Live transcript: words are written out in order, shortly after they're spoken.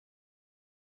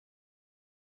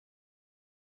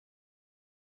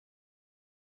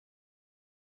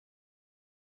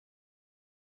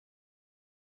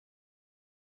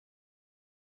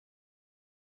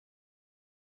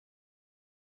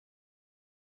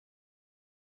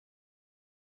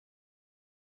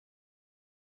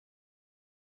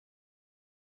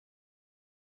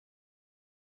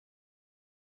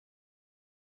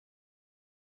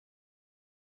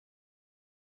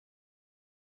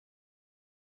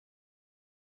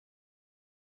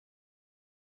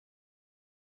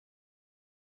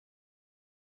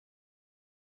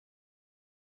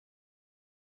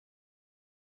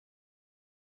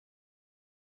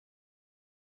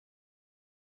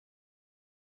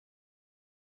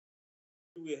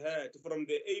we had from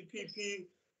the APP,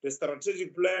 the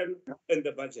strategic plan, and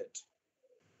the budget.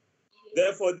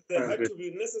 Therefore, there had to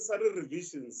be necessary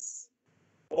revisions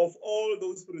of all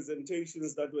those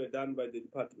presentations that were done by the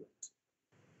department.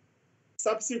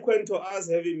 Subsequent to us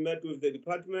having met with the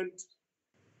department,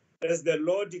 as the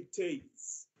law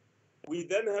dictates, we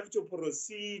then have to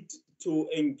proceed to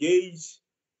engage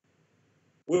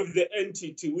with the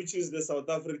entity, which is the South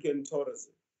African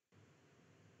Tourism,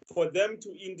 for them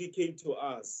to indicate to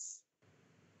us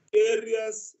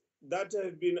areas that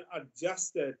have been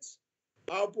adjusted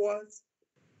upwards,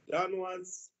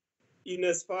 downwards, in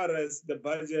as far as the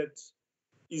budget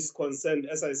is concerned,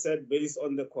 as I said, based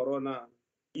on the corona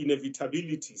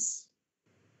inevitabilities.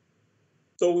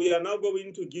 So we are now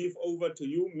going to give over to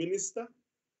you, Minister,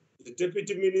 the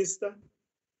Deputy Minister,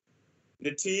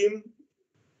 the team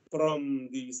from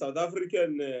the South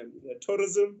African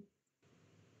Tourism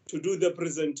to do the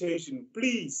presentation.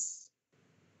 Please,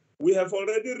 we have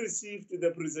already received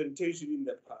the presentation in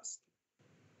the past.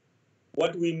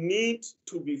 What we need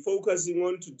to be focusing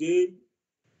on today,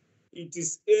 it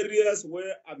is areas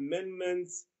where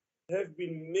amendments have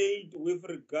been made with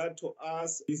regard to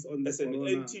us as an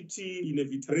entity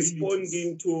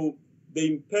responding to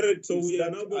the imperatives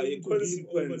that are a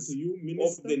consequence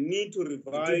of the need to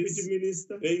revise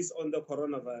based on the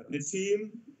coronavirus. The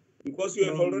team, because you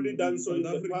have already done so in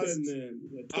the past,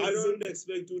 I don't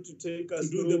expect you to take us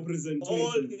through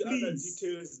all the other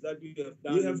details that we have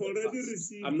done. We have already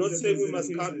received. I'm not saying we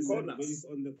must cut corners,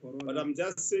 but I'm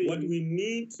just saying what we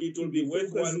need. It will be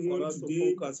worthwhile for us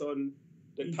to focus on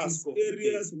the task of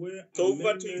areas where. So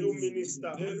over to you,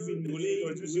 Minister. You will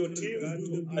introduce your team,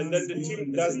 and then the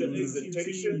team does the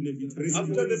presentation.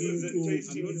 After the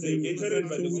presentation, it's engagement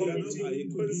by the committee.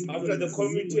 After the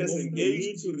committee has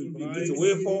engaged, it's a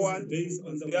way forward.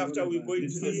 Thereafter, we go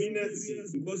into the minutes.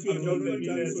 After the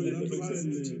minutes, the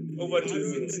presentation. Over to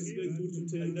you, Minister.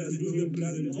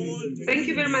 Thank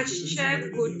you very much,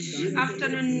 Chair. Good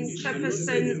afternoon,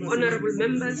 Chairperson, honorable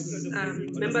members,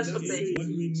 members of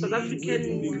the South African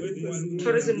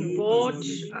Tourism Board,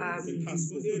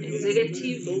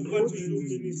 executive both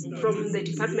from the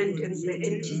department and the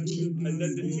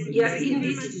NTT. Yeah,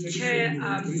 indeed, Chair,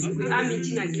 we are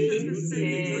meeting again.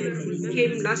 We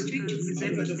came last week to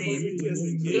present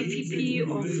the APP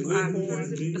of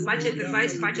the budget, the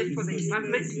revised budget for the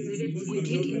department. We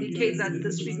did indicate that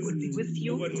this week would be with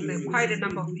you. There are quite a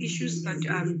number of issues that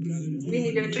we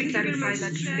needed to clarify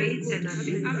that today, and I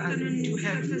think to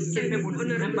have capable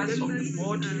members of the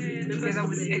board together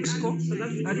with the EXCO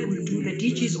that will do the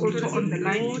DGs also on the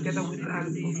line together with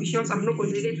officials. I'm not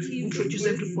going to introduce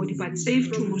everybody, but safe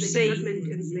to say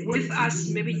with us,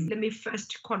 maybe let me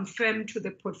first confirm to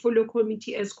the portfolio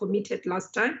committee as committed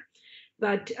last time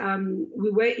that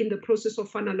we were in the process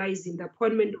of finalizing the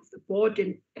appointment of the board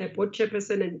and board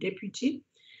chairperson and deputy.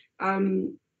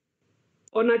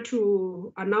 Honored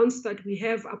to announce that we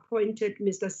have appointed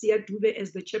Mr. Sia Dube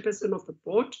as the chairperson of the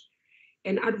board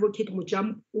and Advocate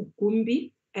Mujam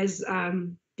Ugumbi as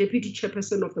deputy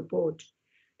chairperson of the board.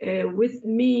 With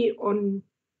me on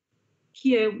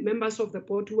here, members of the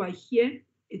board who are here,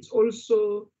 it's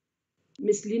also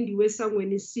Ms. Lindiwe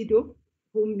Sangweni-Sido,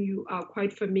 whom you are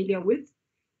quite familiar with,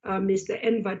 Mr.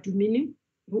 Enver Dumini,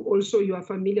 who also you are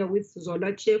familiar with,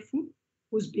 Zola Chefu,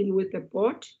 who's been with the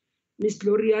board. Ms.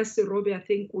 Gloria Serobe, I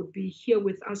think, would be here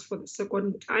with us for the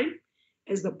second time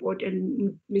as the board,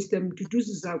 and Mr.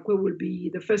 Mduduzi Zakwe will be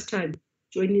the first time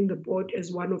joining the board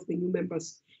as one of the new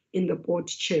members in the board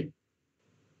chair.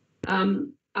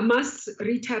 I must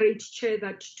reiterate, Chair,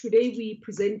 that today we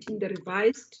presenting the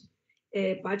revised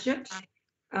budget.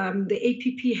 The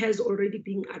APP has already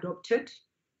been adopted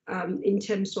in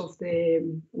terms of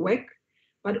the work,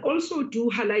 but also do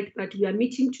highlight that we are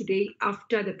meeting today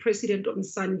after the President on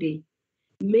Sunday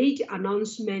made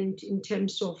announcement in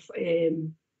terms of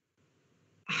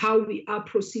how we are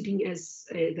proceeding as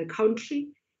the country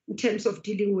in terms of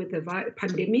dealing with the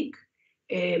pandemic.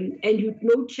 And you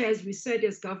know, Chair, as we said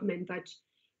as government, that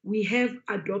we have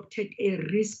adopted a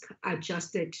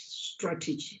risk-adjusted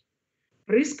strategy.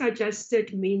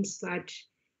 Risk-adjusted means that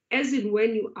as in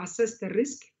when you assess the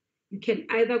risk, you can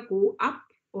either go up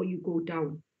or you go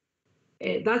down.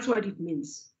 That's what it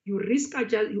means. You risk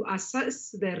adjust, you assess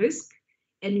the risk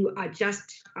and you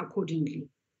adjust accordingly.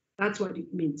 That's what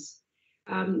it means.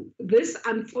 This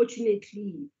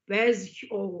unfortunately bears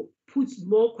or puts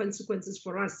more consequences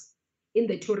for us in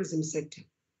the tourism sector.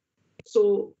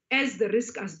 So as the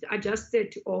risk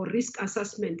adjusted or risk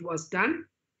assessment was done,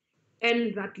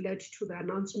 and that led to the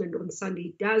announcement on Sunday,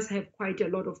 it does have quite a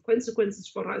lot of consequences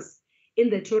for us in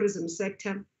the tourism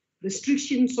sector.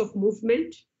 Restrictions of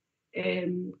movement,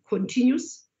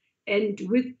 continues, and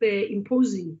with the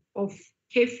imposing of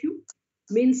curfew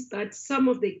means that some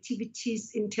of the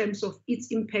activities in terms of its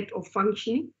impact of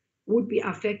functioning would be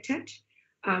affected.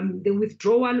 The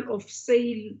withdrawal of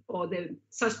sale or the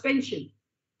suspension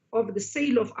of the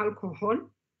sale of alcohol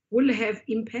will have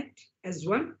impact as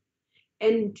well.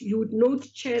 And you would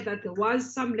note, Chair, that there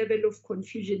was some level of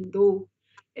confusion, though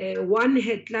one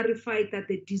had clarified that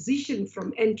the decision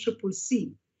from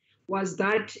NCCC was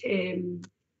that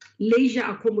leisure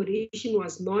accommodation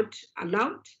was not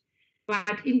allowed.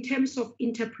 But in terms of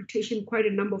interpretation, quite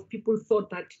a number of people thought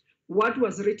that what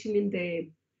was written in the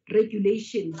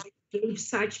regulation gave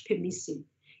such permission.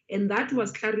 And that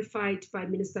was clarified by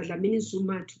Minister Dlamini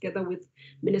Zuma together with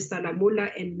Minister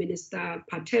Lamola and Minister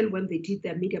Patel when they did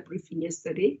their media briefing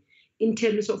yesterday, in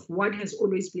terms of what has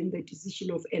always been the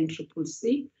decision of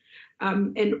NCCC.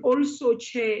 And also,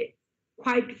 Chair,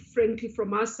 quite frankly,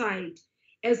 from our side,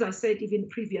 as I said even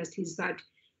previously, is that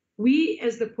we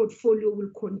as the portfolio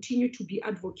will continue to be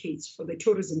advocates for the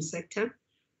tourism sector,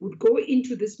 would go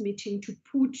into this meeting to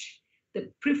put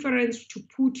the preference, to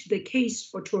put the case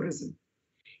for tourism.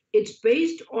 It's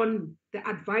based on the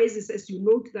advices, as you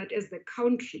note, that as the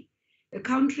country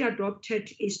adopted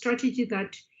a strategy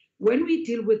that when we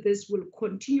deal with this, we'll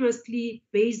continuously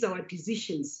base our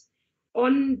decisions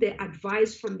on the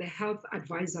advice from the health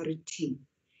advisory team.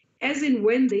 As in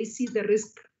when they see the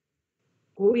risk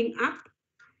going up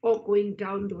or going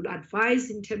down, they will advise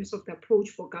in terms of the approach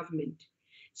for government.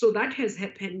 So that has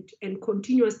happened, and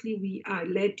continuously we are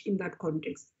led in that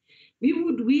context. We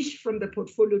would wish from the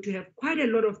portfolio to have quite a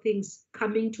lot of things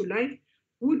coming to life,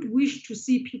 would wish to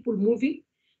see people moving,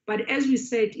 but as we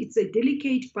said, it's a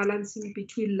delicate balancing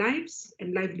between lives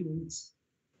and livelihoods.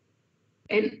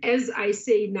 And as I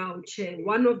say now, Chair,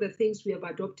 one of the things we have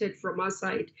adopted from our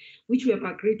side, which we have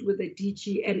agreed with the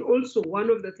DG, and also one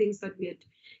of the things that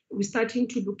we're starting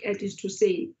to look at is to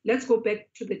say, let's go back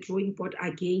to the drawing board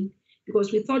again,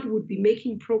 because we thought we would be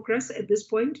making progress at this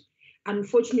point.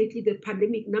 Unfortunately, the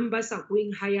pandemic numbers are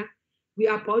going higher. We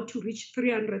are about to reach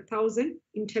 300,000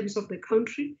 in terms of the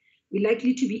country. We're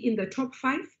likely to be in the top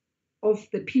 5 of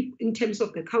the people in terms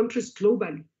of the countries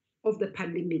globally of the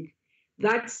pandemic.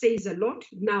 That says a lot.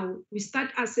 Now we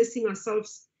start assessing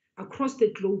ourselves across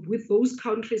the globe with those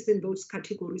countries in those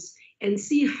categories and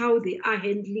see how they are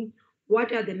handling,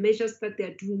 what are the measures that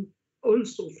they're doing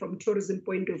also from tourism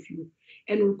point of view.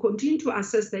 And we'll continue to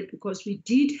assess that, because we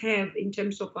did have, in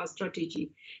terms of our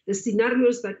strategy, the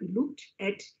scenarios that we looked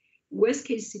at: worst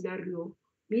case scenario,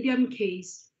 medium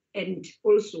case, and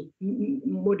also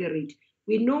moderate.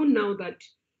 We know now that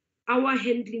our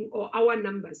handling or our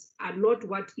numbers are not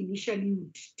what initially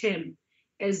would term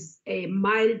as a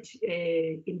mild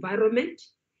environment.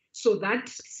 So that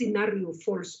scenario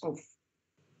falls off.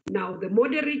 Now the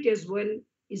moderate as well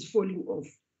is falling off.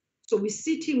 So we're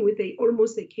sitting with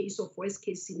almost a case of worst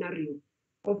case scenario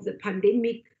of the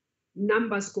pandemic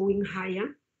numbers going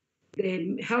higher.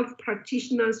 The health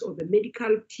practitioners or the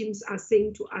medical teams are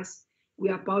saying to us,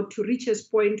 we're about to reach a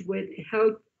point where the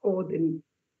health or the,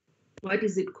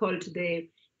 the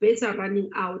beds are running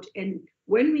out. And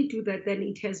when we do that, then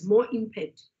it has more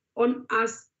impact on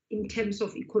us in terms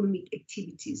of economic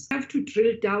activities. We have to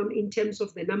drill down in terms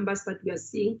of the numbers that we are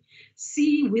seeing,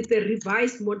 see with the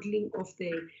revised modeling of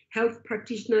the health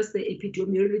practitioners, the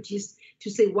epidemiologists, to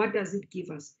say what does it give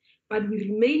us. But we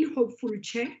remain hopeful,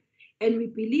 Chair, and we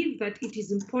believe that it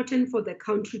is important for the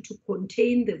country to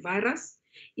contain the virus.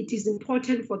 It is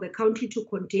important for the country to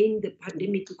contain the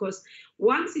pandemic, because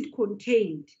once it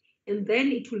contained, and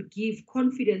then it will give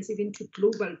confidence even to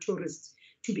global tourists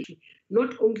to be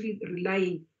not only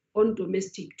relying on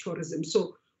domestic tourism.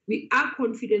 So we are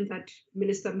confident that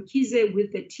Minister Mkhize,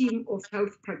 with the team of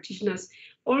health practitioners,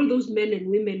 all those men and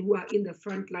women who are in the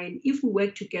front line, if we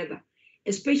work together,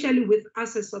 especially with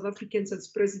us as South Africans, as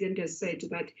President has said,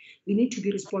 that we need to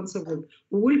be responsible,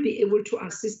 we will be able to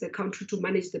assist the country to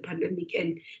manage the pandemic,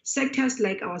 and sectors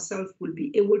like ourselves will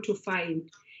be able to find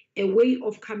a way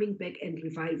of coming back and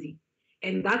reviving.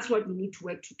 And that's what we need to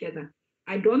work together.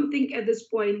 I don't think at this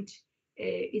point,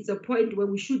 it's a point where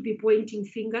we should be pointing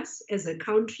fingers as a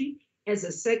country, as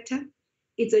a sector.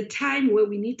 It's a time where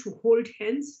we need to hold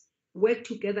hands, work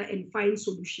together and find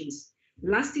solutions,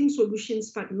 lasting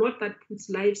solutions, but not that puts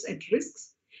lives at risk,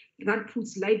 that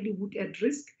puts livelihood at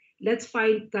risk. Let's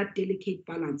find that delicate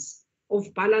balance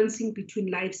of balancing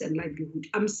between lives and livelihood.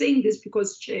 I'm saying this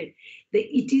because, Chair,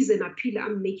 it is an appeal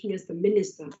I'm making as the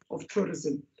Minister of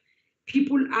Tourism.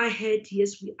 People are hurt,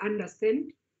 yes, we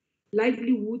understand.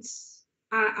 Livelihoods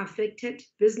are affected,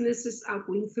 businesses are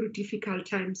going through difficult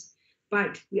times,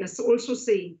 but we are also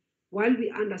saying, while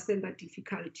we understand that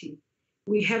difficulty,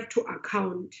 we have to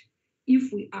account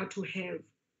if we are to have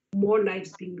more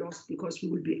lives being lost, because we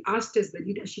will be asked as the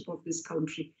leadership of this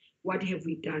country, what have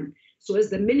we done? So as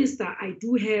the minister, I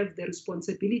do have the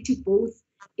responsibility both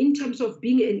in terms of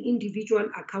being an individual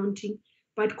accounting,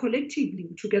 but collectively,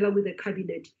 together with the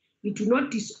cabinet, we do not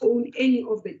disown any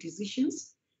of the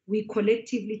decisions. We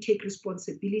collectively take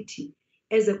responsibility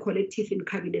as a collective in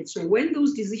cabinet. So when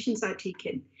those decisions are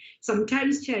taken,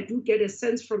 sometimes, Chair, I do get a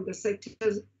sense from the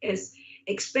sectors as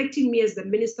expecting me as the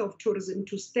Minister of Tourism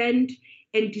to stand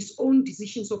and disown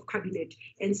decisions of cabinet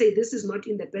and say this is not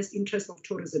in the best interest of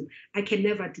tourism. I can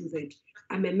never do that.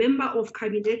 I'm a member of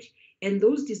cabinet, and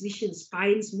those decisions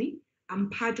binds me. I'm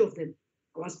part of them.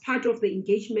 I was part of the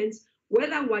engagements.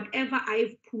 Whether whatever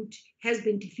I've put has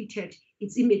been defeated,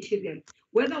 it's immaterial.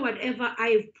 Whether whatever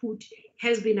I've put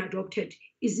has been adopted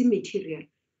is immaterial.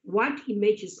 What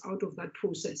emerges out of that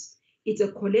process, it's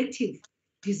a collective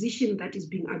decision that is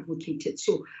being advocated.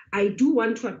 So I do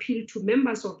want to appeal to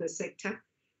members of the sector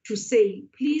to say,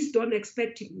 please don't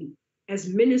expect me as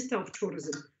Minister of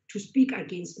Tourism to speak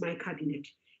against my cabinet,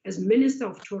 as Minister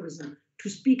of Tourism to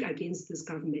speak against this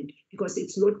government, because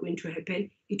it's not going to happen.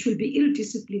 It will be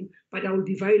ill-discipline, but I will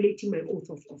be violating my oath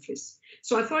of office.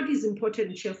 So I thought it's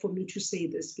important, Chair, for me to say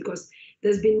this, because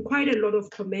there's been quite a lot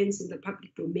of comments in the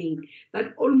public domain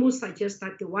that almost suggest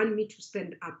that they want me to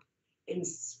stand up and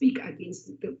speak against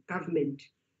the government,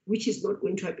 which is not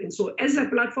going to happen. So as a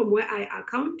platform where I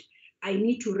account, I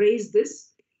need to raise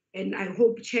this, and I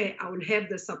hope, Chair, I will have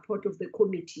the support of the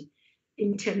committee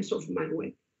in terms of my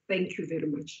work. Thank you very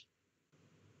much.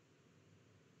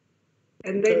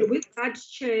 And then with that,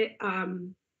 Chair, I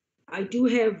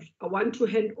want to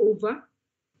hand over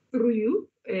through you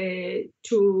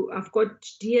I've got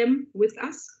DM with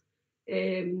us.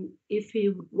 If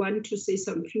you would want to say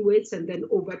some few words, and then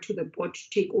over to the board to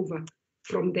take over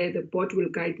from there. The board will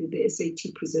guide with the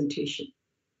SAT presentation.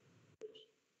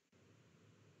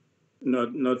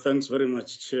 No, thanks very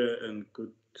much, Chair, and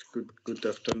good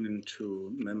afternoon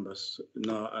to members.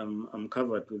 No, I'm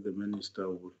covered with the Minister.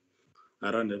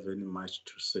 I don't have any much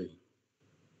to say.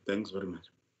 Thanks very much.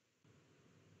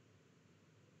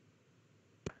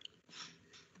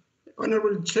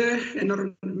 Honorable Chair and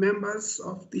honorable members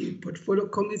of the Portfolio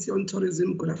Committee on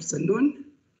Tourism, good afternoon.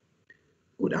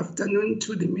 Good afternoon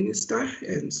to the Minister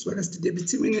as well as the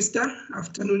Deputy Minister.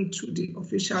 Afternoon to the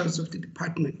officials of the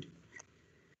department.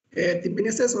 The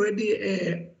Minister has already,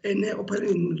 in her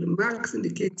opening remarks,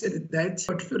 indicated that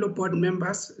Portfolio Board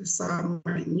members, some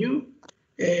are new,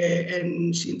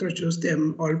 and she introduced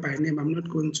them all by name. I'm not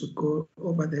going to go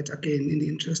over that again in the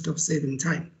interest of saving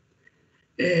time.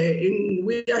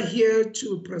 We are here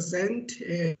to present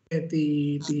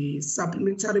the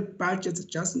supplementary budget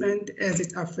adjustment as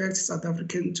it affects South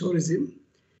African tourism.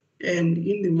 And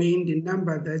in the main, the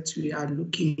number that we are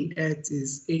looking at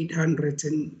is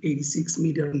 886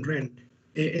 million rand,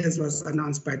 as was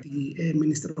announced by the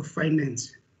Minister of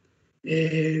Finance.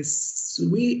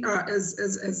 We are,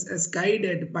 as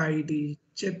guided by the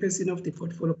chairperson of the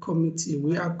Portfolio Committee,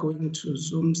 we are going to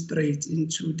zoom straight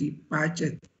into the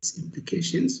budget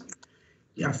implications,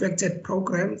 the affected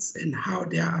programs and how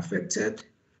they are affected,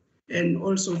 and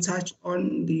also touch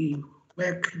on the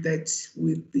work that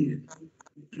with the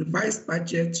revised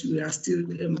budget we are still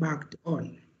embarked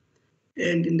on.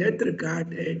 And in that regard,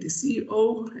 the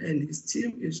CEO and his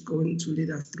team is going to lead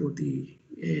us through the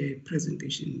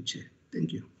presentation, Chair.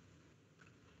 Thank you.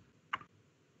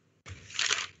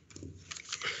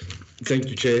 Thank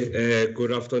you, Chair.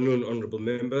 Good afternoon, honorable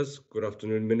members. Good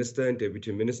afternoon, Minister and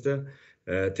Deputy Minister.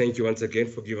 Thank you once again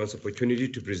for giving us opportunity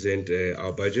to present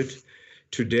our budget.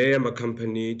 Today, I'm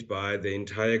accompanied by the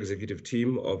entire executive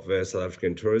team of South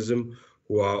African Tourism,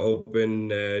 who are open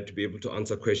to be able to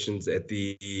answer questions at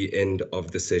the end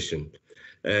of the session.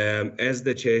 As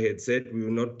the Chair had said, we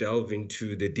will not delve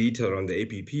into the detail on the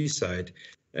APP side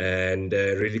and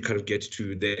really kind of get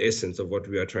to the essence of what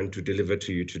we are trying to deliver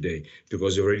to you today,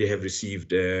 because you already have received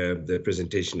the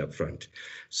presentation up front.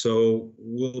 So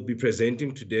we'll be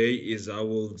presenting today is I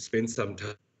will spend some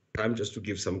time just to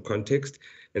give some context,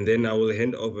 and then I will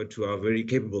hand over to our very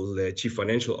capable Chief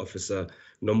Financial Officer,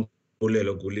 who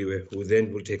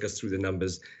then will take us through the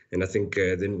numbers, and I think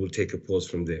then we'll take a pause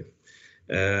from there.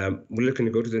 Mulle, can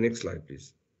you go to the next slide,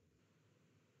 please?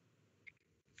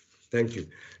 Thank you.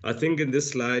 I think in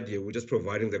this slide here, we're just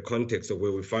providing the context of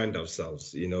where we find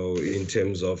ourselves, you know, in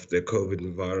terms of the COVID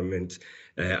environment,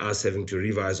 us having to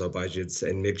revise our budgets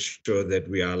and make sure that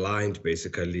we are aligned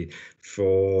basically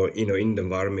for, you know, in the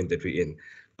environment that we're in.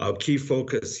 Our key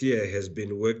focus here has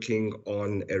been working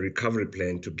on a recovery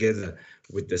plan together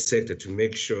with the sector to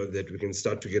make sure that we can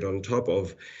start to get on top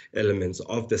of elements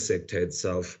of the sector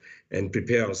itself and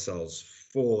prepare ourselves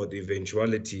for the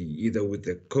eventuality, either with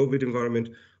the COVID environment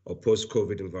or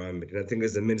post-COVID environment. And I think,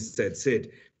 as the Minister had said,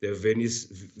 there are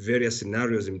various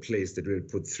scenarios in place that we'll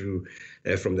put through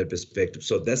from that perspective.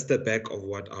 So that's the back of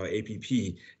what our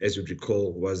APP, as you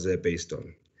recall, was based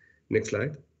on. Next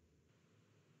slide.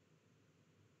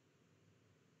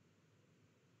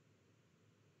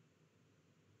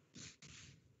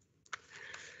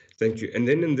 Thank you. And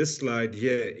then in this slide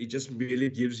here, it just really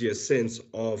gives you a sense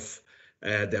of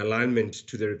the alignment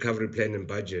to the recovery plan and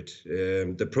budget.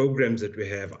 The programs that we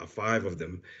have are 5 of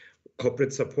them: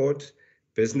 corporate support,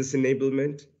 business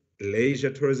enablement,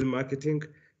 leisure tourism marketing,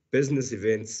 business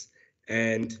events,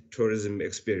 and tourism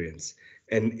experience.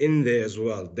 And in there as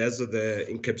well, that's the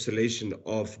encapsulation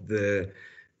of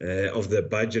the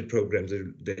budget programs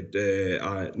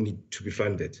that need to be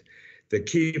funded. The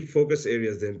key focus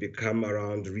areas then become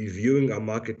around reviewing our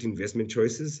market investment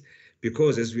choices,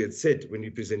 because, as we had said when we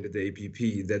presented the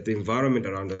APP, that the environment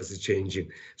around us is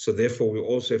changing. So therefore, we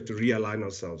also have to realign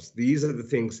ourselves. These are the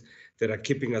things that are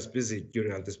keeping us busy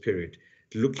during this period,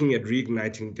 looking at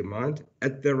reigniting demand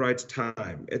at the right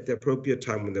time, at the appropriate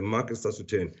time when the market starts to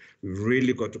turn. We've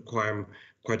really got to climb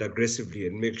quite aggressively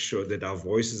and make sure that our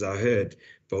voices are heard,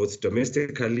 both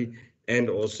domestically and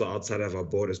also outside of our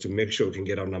borders, to make sure we can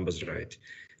get our numbers right.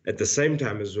 At the same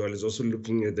time as well as also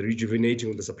looking at the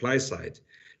rejuvenating of the supply side,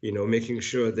 making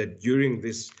sure that during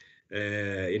this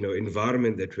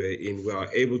environment that we're in, we are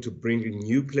able to bring in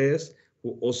new players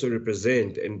who also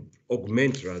represent and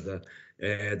augment rather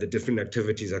the different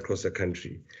activities across the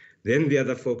country. Then the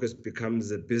other focus becomes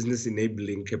the business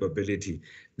enabling capability.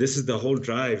 This is the whole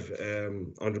drive,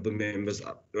 honorable members,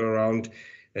 around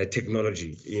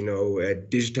technology,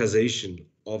 digitization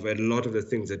of a lot of the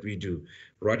things that we do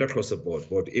right across the board,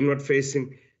 both inward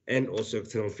facing and also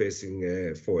external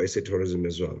facing for SA tourism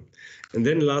as well. And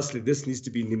then lastly, this needs to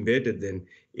be embedded then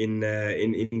in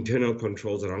internal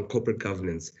controls around corporate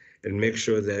governance, and make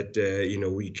sure that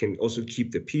we can also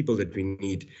keep the people that we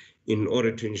need in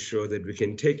order to ensure that we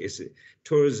can take SA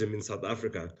tourism in South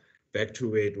Africa back to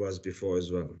where it was before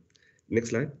as well. Next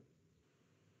slide.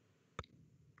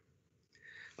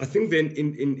 I think then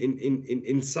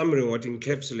in summary, what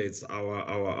encapsulates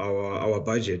our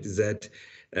budget is that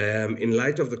in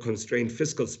light of the constrained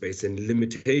fiscal space and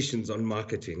limitations on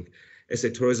marketing, SA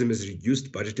Tourism has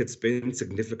reduced budgeted spend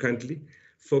significantly,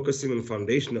 focusing on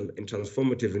foundational and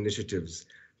transformative initiatives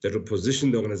that will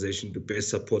position the organization to best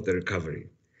support the recovery.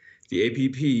 The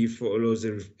APP follows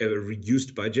a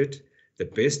reduced budget, the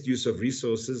best use of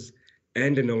resources,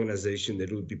 and an organization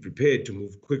that will be prepared to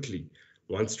move quickly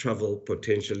once travel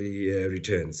potentially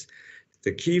returns.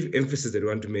 The key emphasis that we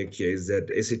want to make here is that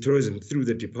SA Tourism, through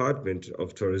the Department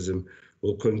of Tourism,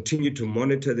 will continue to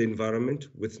monitor the environment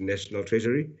with National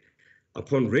Treasury.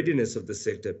 Upon readiness of the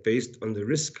sector based on the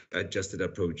risk-adjusted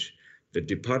approach, the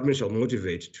department shall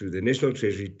motivate to the National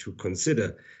Treasury to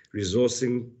consider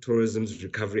resourcing tourism's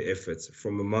recovery efforts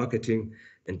from a marketing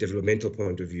and developmental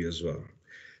point of view as well.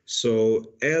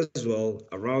 So as well,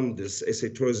 around this, SA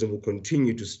Tourism will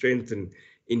continue to strengthen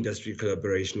industry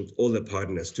collaboration with all the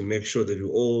partners to make sure that we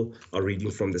all are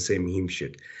reading from the same hymn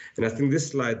sheet. And I think this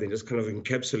slide then just kind of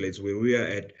encapsulates where we are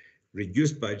at: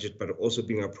 reduced budget, but also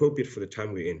being appropriate for the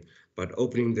time we're in, but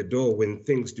opening the door when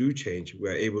things do change,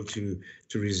 we're able to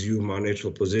resume our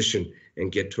natural position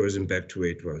and get tourism back to where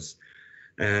it was.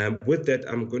 With that,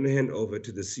 I'm going to hand over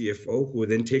to the CFO, who will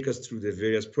then take us through the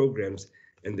various programs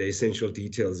and the essential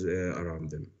details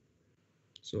around them.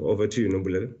 So over to you,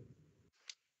 Nombulelo.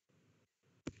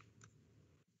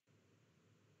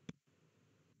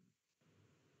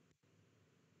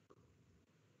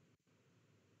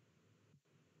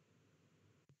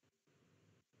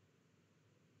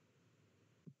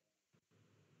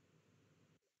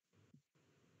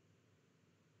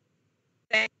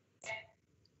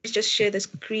 Let's just share the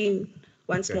screen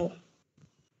once more.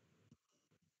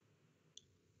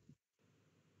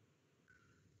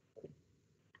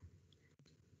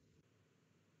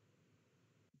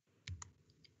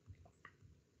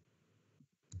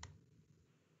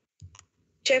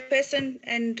 Chairperson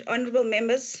and honorable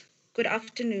members, good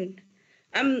afternoon.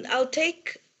 I'll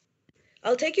take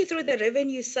you through the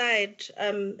revenue side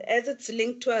as it's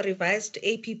linked to a revised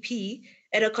APP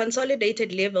at a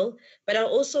consolidated level, but I'll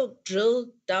also drill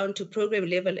down to program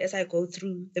level as I go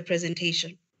through the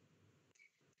presentation.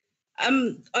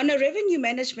 On a revenue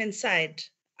management side,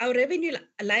 our revenue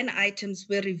line items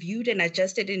were reviewed and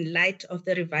adjusted in light of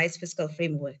the revised fiscal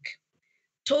framework.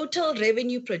 Total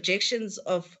revenue projections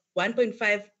of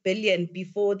 1.5 billion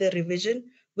before the revision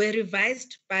were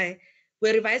revised by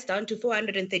were revised down to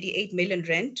 438 million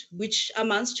rand, which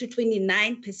amounts to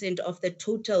 29% of the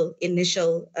total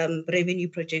initial revenue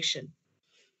projection.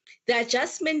 The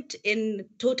adjustment in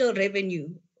total revenue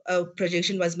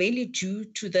projection was mainly due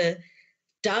to the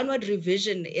downward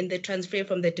revision in the transfer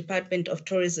from the Department of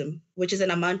Tourism, which is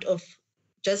an amount of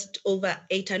just over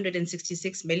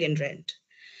 866 million rand.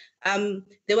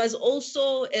 There was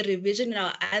also a revision in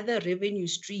our other revenue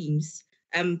streams,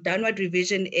 downward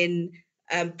revision in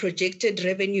projected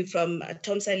revenue from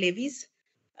TOMSA levies,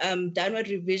 downward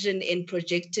revision in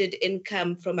projected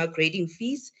income from our grading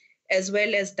fees, as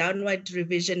well as downward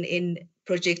revision in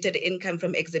projected income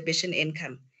from exhibition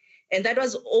income. And that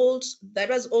was all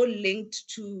linked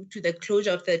to the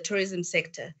closure of the tourism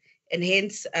sector, and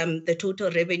hence the total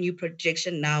revenue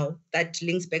projection now that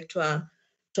links back to our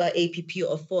APP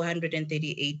of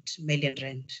 438 million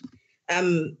rand.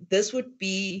 This would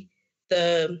be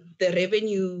the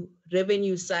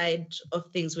revenue side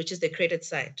of things, which is the credit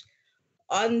side.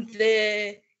 On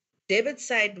the debit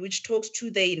side, which talks to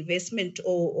the investment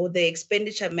or the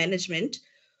expenditure management,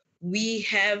 we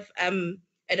have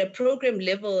at a program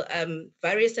level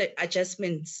various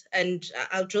adjustments, and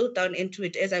I'll drill down into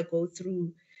it as I go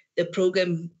through the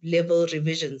program level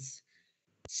revisions.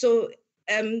 So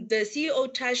the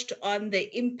CEO touched on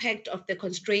the impact of the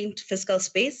constrained fiscal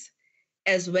space,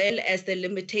 as well as the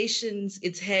limitations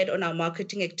it's had on our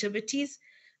marketing activities.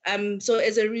 So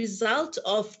as a result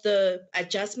of the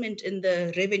adjustment in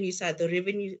the revenue side, so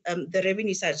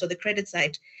the credit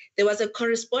side, there was a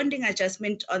corresponding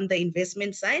adjustment on the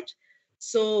investment side.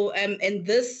 So and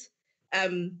this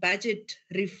budget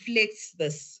reflects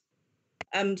this.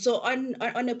 So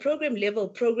on a program level,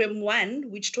 program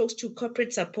 1, which talks to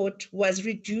corporate support, was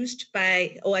reduced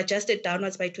by or adjusted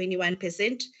downwards by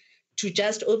 21% to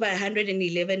just over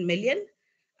 111 million.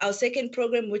 Our second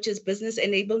program, which is business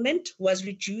enablement, was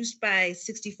reduced by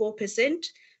 64%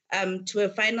 to a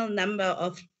final number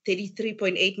of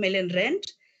 33.8 million rand.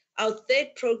 Our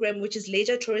third program, which is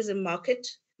leisure tourism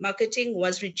marketing,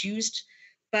 was reduced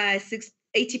by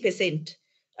 80%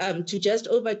 to just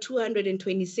over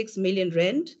 226 million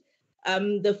rand.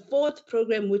 The fourth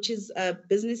program, which is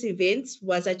business events,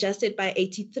 was adjusted by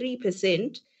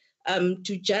 83%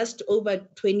 to just over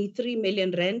 23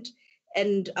 million rand.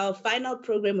 And our final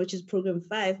program, which is program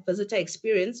 5, visitor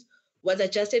experience, was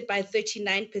adjusted by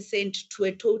 39% to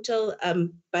a total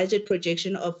budget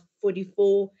projection of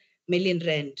 44 million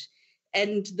rand.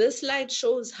 And this slide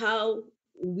shows how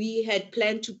we had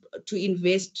planned to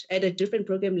invest at a different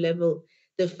program level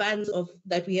the funds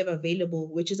that we have available,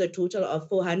 which is a total of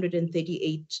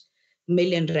 438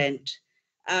 million rand.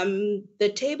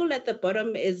 The table at the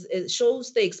bottom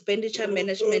shows the expenditure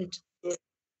management.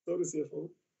 Sorry, CFO.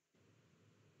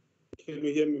 Can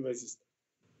you hear me, my sister?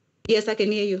 Yes, I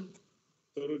can hear you.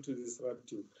 Sorry to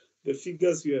disrupt you. The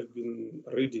figures you have been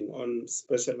reading on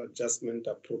special adjustment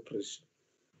appropriation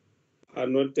are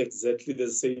not exactly the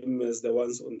same as the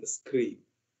ones on the screen.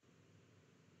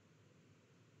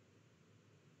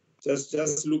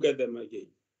 Just look at them again.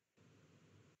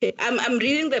 Okay. I'm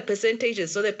reading the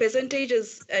percentages. So the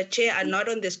percentages, Chair, are not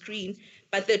on the screen,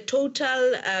 but the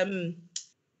total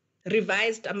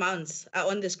revised amounts are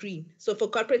on the screen. So for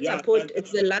corporate support,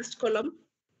 it's the last column.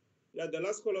 Yeah, the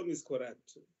last column is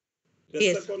correct.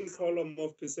 The second column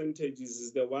of percentages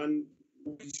is the one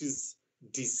which is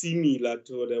dissimilar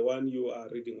to the one you are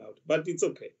reading out, but it's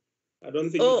okay. I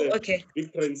don't think it's a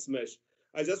big train smash.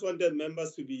 I just wanted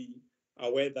members to be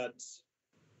aware that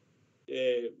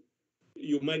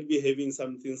you might be having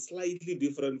something slightly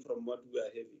different from what we are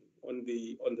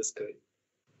having on the screen.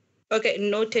 Okay,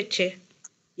 noted, Chair.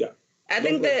 Yeah. I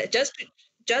think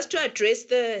just to address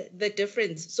the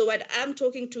difference. So what I'm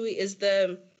talking to is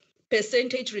the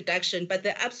percentage reduction, but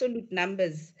the absolute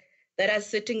numbers that are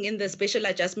sitting in the special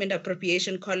adjustment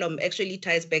appropriation column actually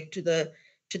ties back to the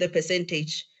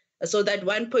percentage. So that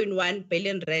 1.1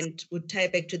 billion rand would tie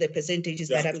back to the percentages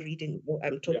that I'm reading or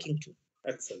I'm talking to.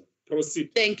 Excellent.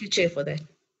 Proceed. Thank you, Chair, for that.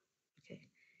 Okay.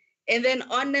 And then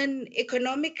on an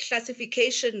economic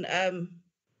classification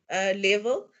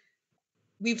level,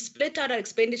 we've split out our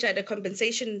expenditure at a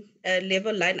compensation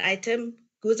level line item,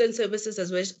 goods and services,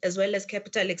 as well as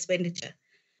capital expenditure.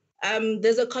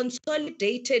 There's a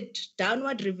consolidated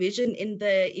downward revision in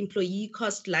the employee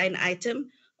cost line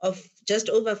item of just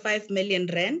over 5 million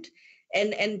rand.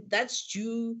 And that's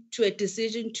due to a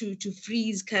decision to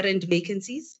freeze current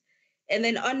vacancies. And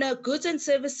then on a goods and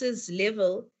services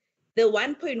level, the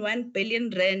 1.1 billion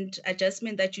rand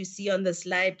adjustment that you see on the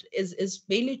slide is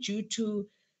mainly due to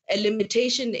a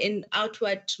limitation in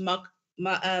outward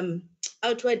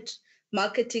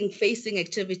marketing facing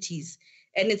activities.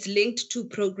 and it's linked to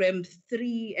Program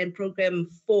 3 and Program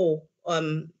 4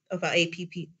 of our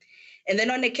APP. And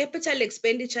then on a capital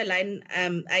expenditure line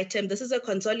item, this is a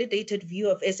consolidated view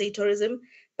of SA tourism,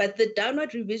 but the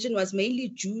downward revision was mainly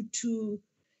due to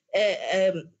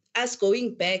us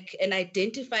going back and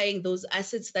identifying those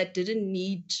assets that didn't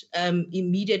need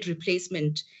immediate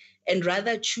replacement, and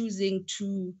rather choosing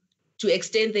to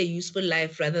extend their useful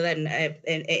life rather than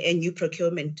a new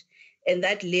procurement. And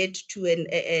that led to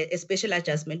a special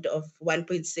adjustment of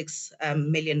 1.6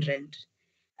 million rand.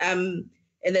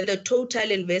 And then the total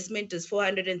investment is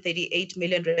 438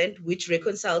 million rand, which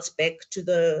reconciles back to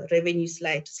the revenue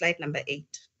slide number 8.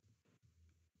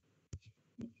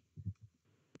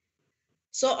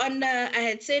 So on, I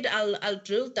had said I'll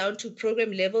drill down to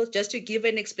program level just to give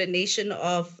an explanation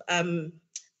of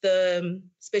the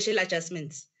special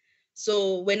adjustments.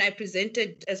 So when I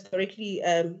presented, as correctly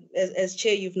as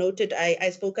Chair you've noted,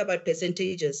 I spoke about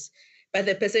percentages, but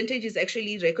the percentage is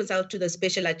actually reconciled to the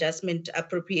special adjustment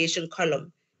appropriation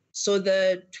column. So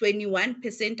the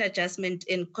 21% adjustment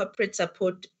in corporate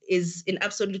support is in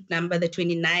absolute number, the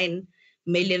 29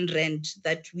 million rand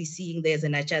that we're seeing there's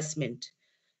an adjustment.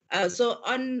 So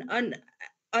on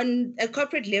a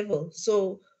corporate level,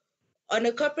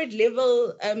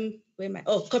 where am I?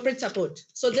 Oh, corporate support.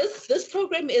 So this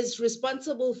program is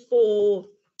responsible for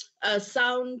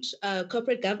sound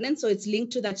corporate governance. So it's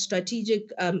linked to that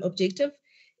strategic objective.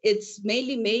 It's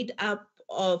mainly made up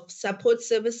of support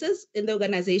services in the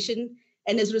organization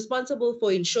and is responsible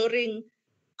for ensuring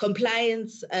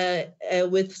compliance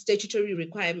with statutory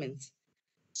requirements.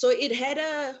 So it had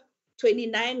a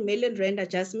 29 million rand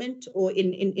adjustment, or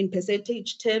in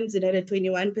percentage terms, it had a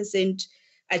 21%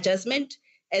 adjustment.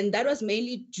 And that was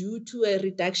mainly due to a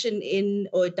reduction in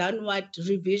or downward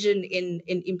revision in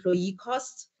employee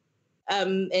costs.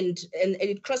 And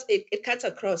it cuts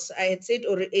across. I had said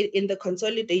in the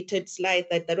consolidated slide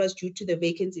that was due to the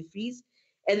vacancy freeze.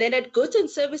 And then at goods and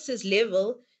services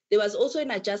level, there was also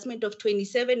an adjustment of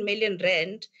 27 million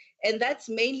rand, and that's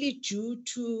mainly due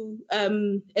to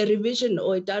a revision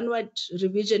or a downward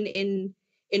revision in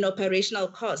operational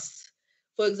costs.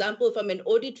 For example, from an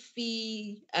audit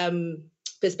fee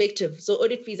perspective, so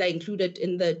audit fees are included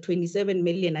in the 27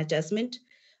 million adjustment.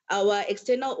 Our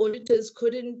external auditors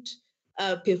couldn't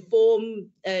perform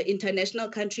international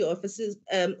country office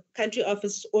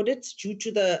audits due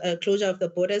to the closure of the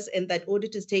borders, and that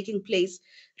audit is taking place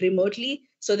remotely.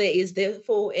 So there is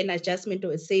therefore an adjustment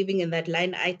or a saving in that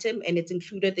line item, and it's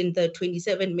included in the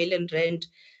 27 million rand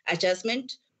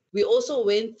adjustment. We also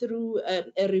went through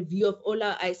a review of all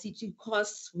our ICT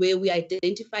costs, where we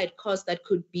identified costs that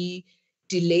could be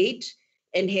delayed,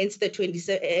 and hence the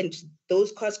 27, and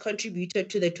those costs contributed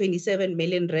to the 27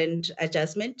 million rand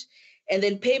adjustment. And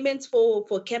then payments for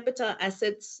capital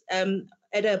assets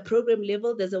at a program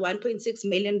level, there's a 1.6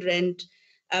 million rand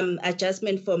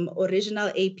adjustment from original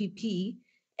APP,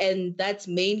 and that's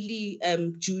mainly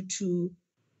due to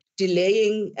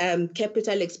delaying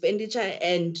capital expenditure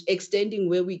and extending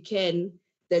where we can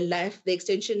the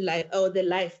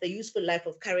useful life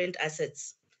of current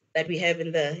assets that we have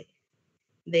in the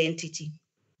entity.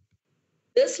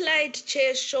 This slide,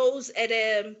 Chair, shows at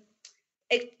a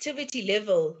activity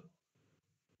level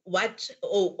what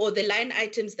or the line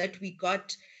items that we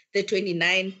got the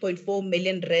 29.4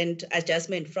 million rand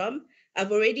adjustment from.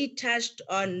 I've already touched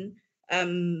on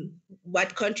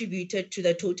what contributed to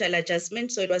the total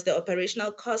adjustment. So it was the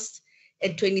operational costs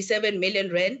at 27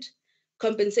 million rand,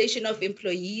 compensation of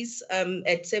employees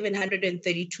at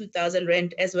 732,000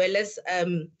 rand, as well as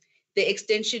the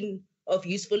extension of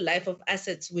useful life of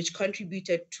assets, which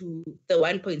contributed to the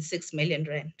 1.6 million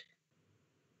rand.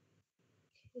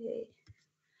 Okay.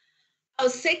 Our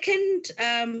second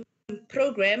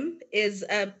program is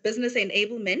business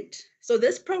enablement. So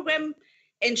this program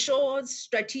ensures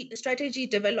strategy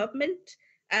development,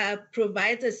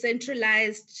 provides a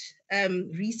centralized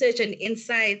research and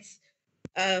insights,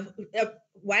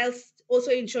 whilst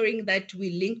also ensuring that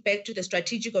we link back to the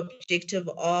strategic objective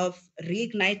of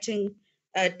reigniting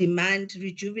demand,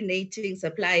 rejuvenating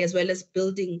supply, as well as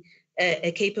building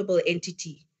a capable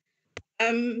entity.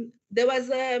 There was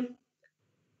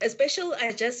a special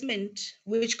adjustment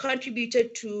which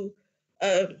contributed to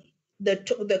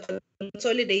the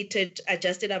consolidated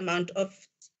adjusted amount of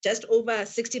just over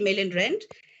 60 million rand,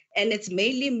 and it's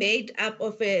mainly made up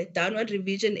of a downward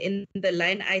revision in the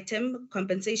line item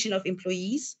compensation of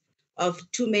employees of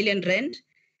 2 million rand,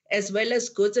 as well as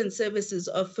goods and services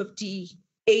of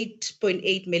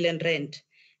 58.8 million rand.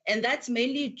 And that's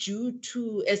mainly due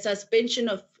to a suspension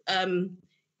of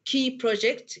key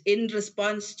project in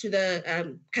response to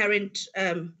the current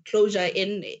closure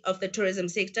of the tourism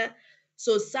sector.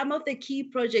 So some of the key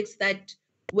projects that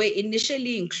were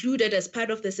initially included as part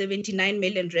of the 79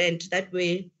 million rand that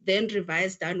were then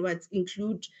revised downwards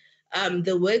include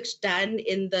the work done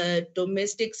in the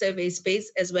domestic survey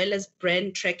space, as well as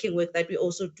brand tracking work that we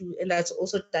also do, and that's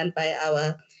also done by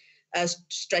our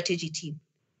strategy team.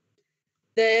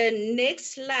 The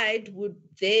next slide would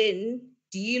then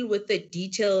deal with the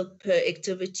detail per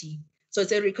activity. So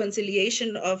it's a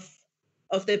reconciliation of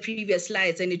the previous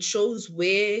slides, and it shows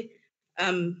where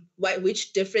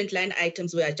which different line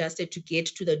items were adjusted to get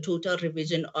to the total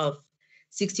revision of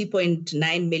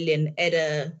 60.9 million at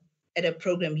a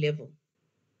program level.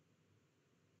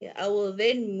 Yeah, I will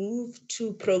then move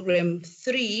to program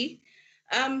 3.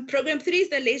 Program 3 is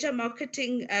the leisure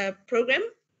marketing program.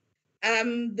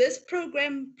 This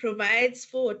program provides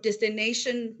for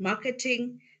destination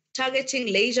marketing, targeting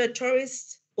leisure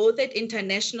tourists, both at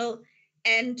international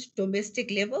and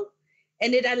domestic level,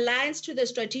 and it aligns to the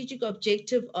strategic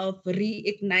objective of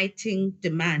reigniting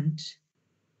demand.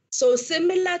 So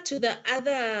similar to the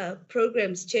other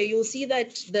programs, Chair, you'll see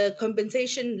that the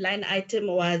compensation line item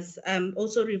was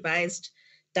also revised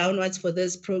downwards for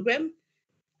this program.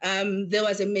 There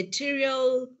was a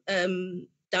material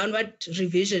downward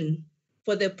revision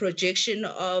for the projection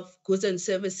of goods and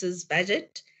services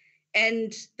budget.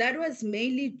 And that was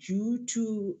mainly due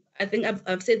to, I think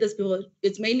I've said this before,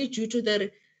 it's mainly due to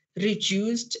the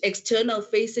reduced external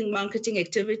facing marketing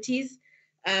activities.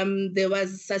 There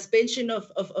was suspension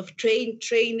of trade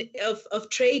training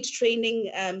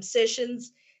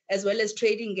sessions, as well as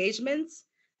trade engagements.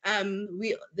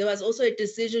 There was also a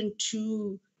decision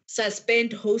to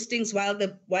suspend hostings while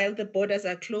the borders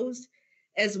are closed,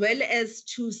 as well as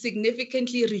to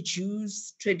significantly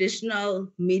reduce traditional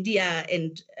media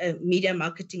and media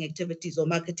marketing activities or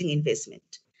marketing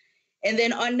investment. And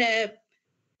then on a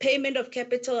payment of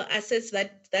capital assets,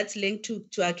 that's linked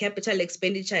to our capital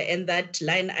expenditure, and that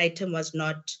line item was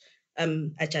not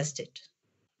adjusted.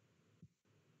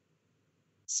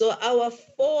 So our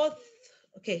fourth,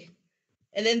 okay.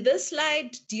 And then this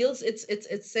slide deals,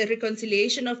 it's a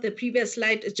reconciliation of the previous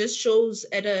slide. It just shows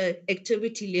at an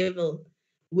activity level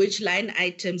which line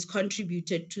items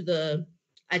contributed to the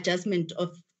adjustment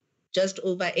of just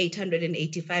over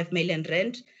 885 million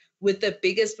rand, with the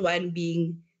biggest one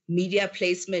being media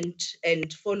placement,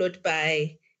 and followed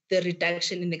by the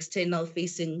reduction in external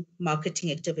facing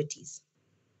marketing activities.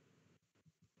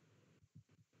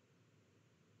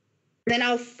 Then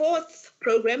our fourth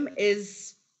program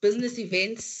is business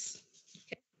events.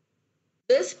 Okay.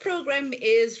 This program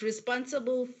is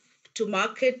responsible to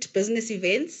market business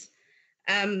events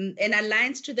and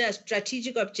aligns to the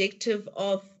strategic objective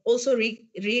of also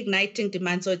reigniting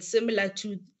demand. So it's similar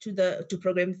to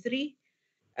program 3,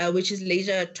 which is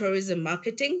leisure tourism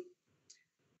marketing.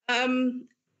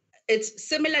 It's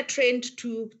similar trend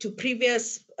to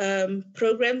previous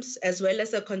programs, as well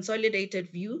as a consolidated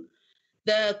view.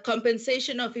 The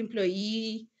compensation of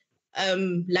employee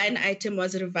line item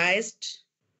was revised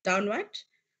downward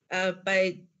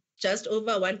by just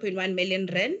over 1.1 million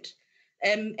rand.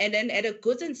 And then at a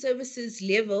goods and services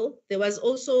level, there was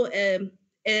also a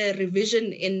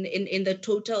revision in the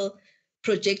total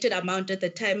projected amount at the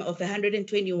time of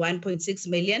 121.6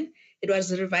 million. It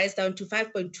was revised down to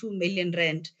 5.2 million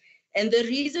rand. And the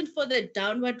reason for the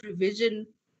downward revision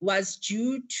was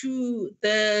due to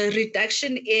the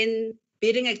reduction in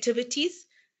bidding activities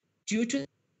due to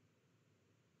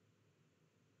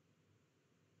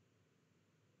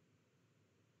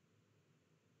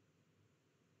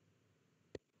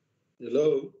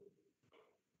Hello?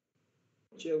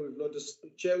 Chair,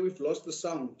 we've lost the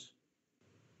sound.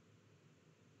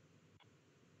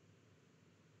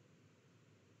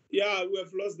 Yeah, we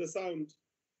have lost the sound.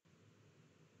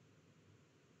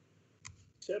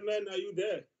 Chairman, are you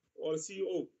there? Or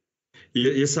CEO?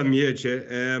 Yes, I'm here, Chair.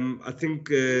 I think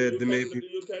there may be...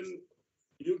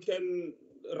 You can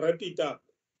wrap it up.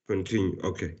 Continue,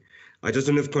 okay. I just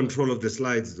don't have control of the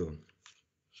slides, though.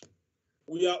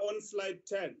 We are on slide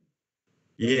 10.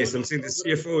 Yes, I'm saying the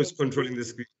CFO is controlling the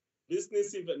screen.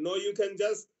 Business event. No, you can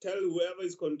just tell whoever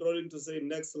is controlling to say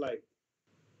next slide.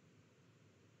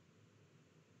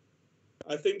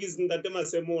 I think it's Ndatema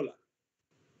Semola.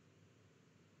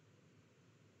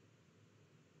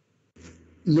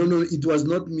 No, it was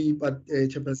not me, but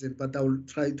Chairperson, but I will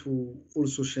try to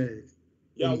also share.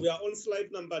 Yeah, we are on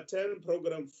slide number 10,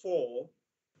 program 4.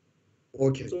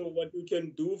 Okay. So what you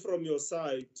can do from your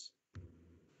side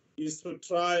is to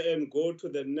try and go to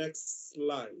the next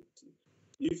slide.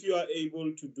 If you are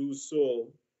able to do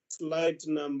so, slide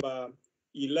number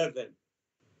 11.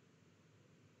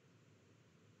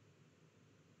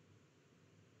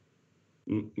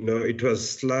 No, it was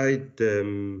slide.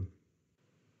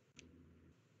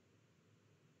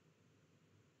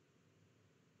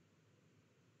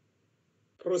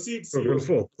 Proceed, Program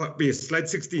CEO. 4. Yes, slide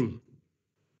 16.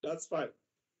 That's fine.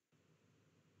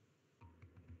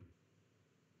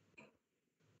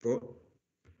 Oh.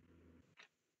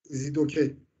 Is it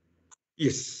okay?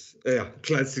 Yes, yeah,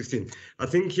 slide 16. I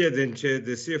think here then, Chair,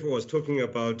 the CFO was talking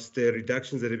about the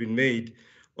reductions that have been made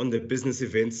on the business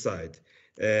event side.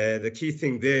 The key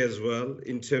thing there as well,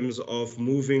 in terms of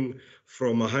moving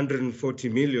from 140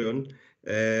 million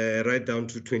right down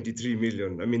to 23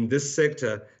 million. I mean, this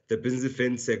sector, the business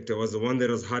event sector, was the one that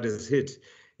was hardest hit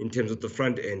in terms of the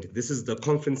front end. This is the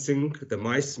conferencing, the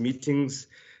MICE meetings,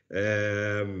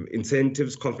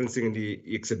 incentives, conferencing, and the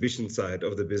exhibition side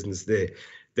of the business there.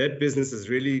 That business has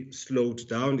really slowed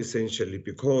down essentially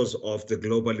because of the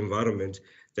global environment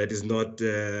that is not,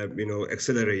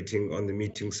 accelerating on the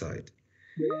meeting side.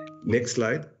 Next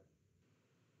slide.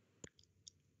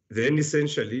 Then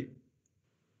essentially,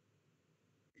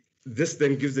 this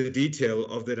then gives the detail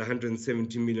of that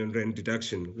 170 million rand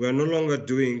deduction. We are no longer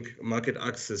doing market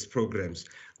access programs,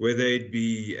 whether it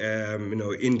be,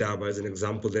 Indaba as an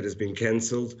example that has been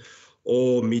cancelled,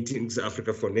 or Meetings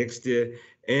Africa for next year,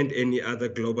 and any other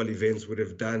global events would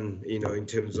have done, in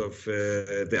terms of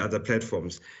the other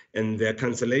platforms. And their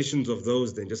cancellations of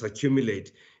those then just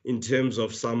accumulate in terms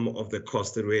of some of the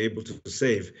costs that we're able to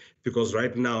save, because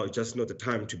right now it's just not the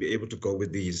time to be able to go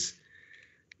with these.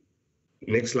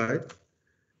 Next slide.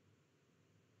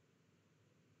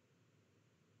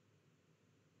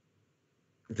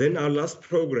 Then our last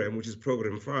program, which is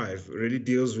program 5, really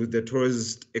deals with the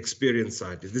tourist experience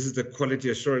side. This is the quality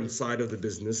assurance side of the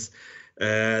business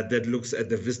that looks at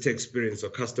the visitor experience or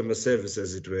customer service,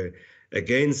 as it were.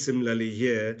 Again, similarly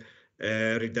here,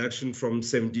 reduction from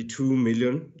 72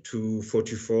 million to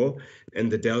 44,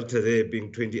 and the delta there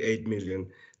being 28 million.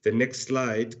 The next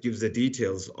slide gives the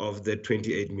details of the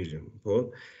 28 million,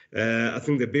 Paul. I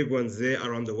think the big ones there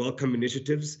are on the welcome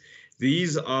initiatives.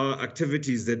 These are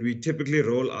activities that we typically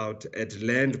roll out at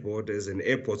land borders and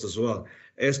airports as well,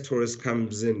 as tourists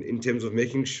comes in terms of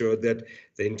making sure that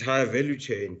the entire value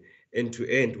chain end to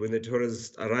end when the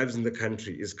tourist arrives in the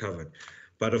country is covered.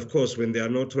 But of course, when there are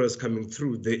no tourists coming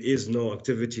through, there is no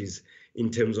activities in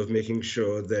terms of making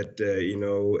sure that,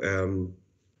 that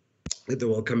the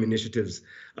welcome initiatives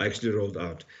are actually rolled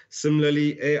out.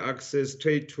 Similarly, air access,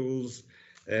 trade tools,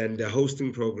 and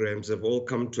hosting programs have all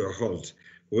come to a halt.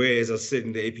 Where, as I said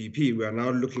in the APP, we are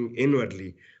now looking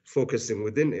inwardly, focusing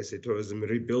within SA Tourism,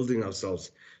 rebuilding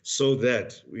ourselves so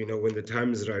that, when the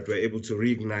time is right, we're able to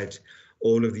reignite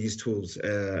all of these tools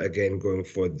again going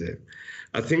forward there.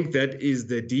 I think that is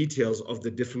the details of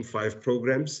the different 5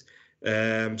 programs.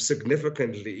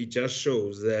 Significantly, it just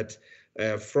shows that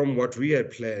from what we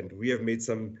had planned, we have made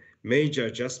some major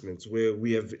adjustments where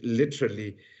we have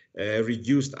literally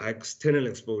reduced our external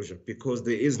exposure because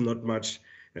there is not much,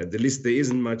 at least there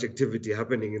isn't much activity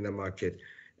happening in the market.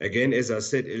 Again, as I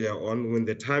said earlier on, when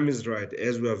the time is right,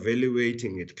 as we're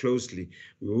evaluating it closely,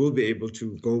 we will be able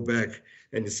to go back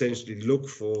and essentially look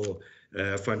for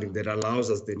funding that allows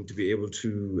us then to be able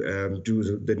to do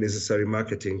the necessary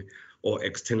marketing or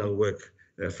external work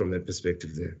from that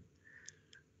perspective there.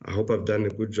 I hope I've done a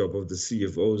good job of the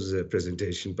CFO's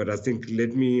presentation, but I think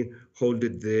let me hold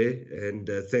it there and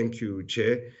thank you,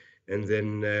 Chair, and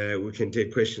then we can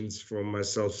take questions from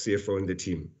myself, CFO, and the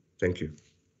team. Thank you.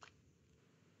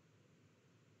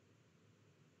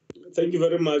 Thank you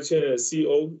very much,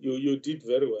 CEO. You did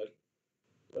very well.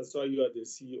 That's why you are the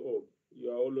CEO.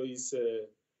 You are always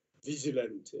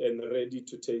vigilant and ready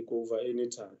to take over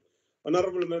anytime.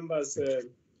 Honorable members,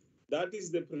 that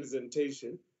is the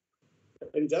presentation.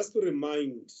 And just to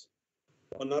remind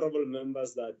honorable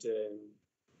members that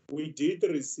we did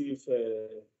receive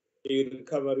a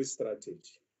recovery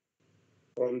strategy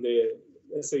from the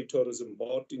SA Tourism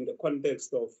Board in the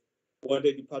context of what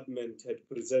the department had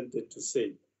presented to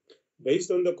say.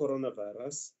 Based on the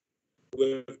coronavirus,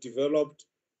 we have developed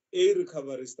a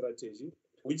recovery strategy,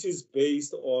 which is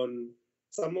based on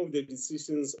some of the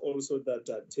decisions also that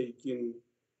are taken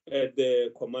at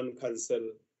the Command Council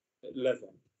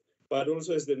level. But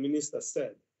also, as the minister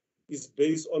said, is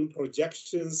based on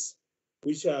projections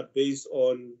which are based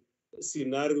on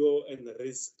scenario and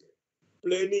risk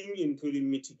planning, including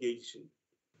mitigation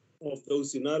of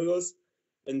those scenarios.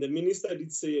 And the minister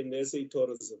did say in SA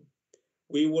Tourism,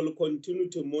 we will continue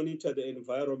to monitor the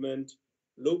environment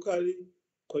locally,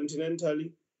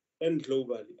 continentally, and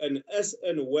globally. And as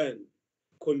and when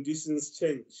conditions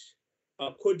change,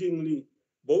 accordingly,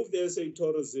 both the SA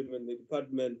Tourism and the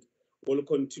department will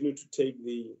continue to take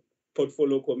the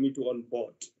portfolio committee on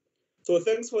board. So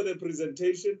thanks for the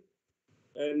presentation.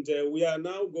 And we are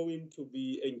now going to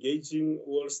be engaging.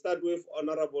 We'll start with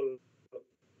Honorable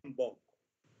Mbok.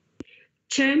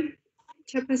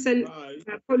 Chairperson, Hi.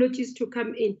 apologies to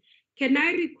come in. Can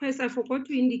I request, I forgot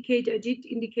to indicate, I did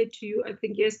indicate to you, I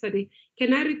think yesterday,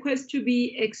 can I request to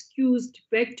be excused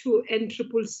back to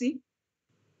NCCC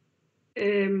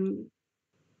and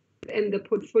the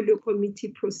portfolio committee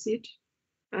proceed?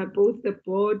 Both the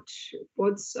board's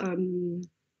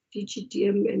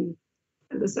DGDM and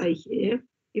others are here.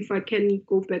 If I can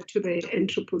go back to the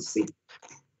NCCC,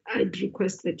 I'd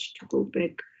request that to go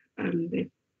back there.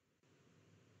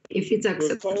 If it's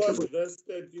acceptable. With powers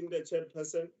vested in the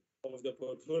chairperson of the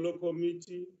portfolio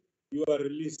committee, you are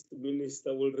released,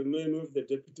 Minister, will remain with the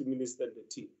deputy minister and the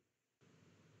team.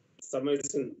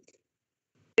 Samaisen.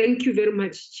 Thank you very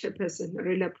much, Chairperson. I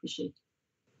really appreciate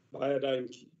it. Bye,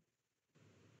 Danki.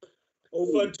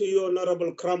 Over to you,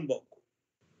 Honorable Krambok.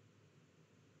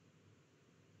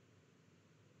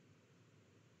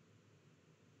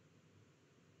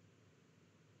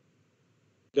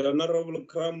 The Honorable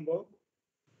Krambok.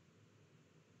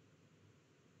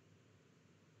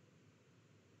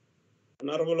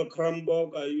 Honorable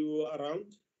Krambok, are you around?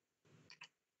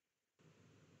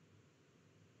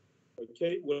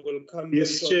 Okay, we'll come.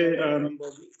 Yes, Chair.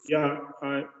 Yeah,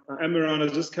 I am around. I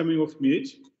was just coming off mute.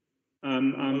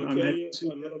 I'm happy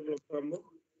to. Honorable Krambok.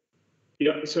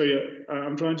 Yeah, sorry.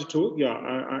 I'm trying to talk. Yeah,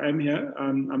 I am here.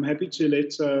 I'm happy to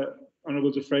let Honorable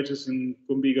De Freitas and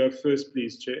Gumbi go first,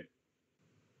 please, Chair.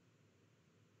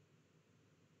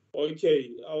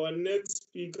 Okay, our next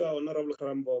speaker, Honorable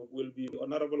Krambok, will be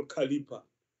Honorable Kalipa.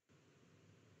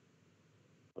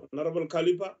 Honorable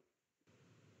Kalipa.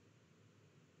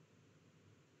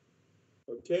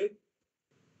 Okay.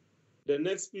 The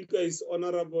next speaker is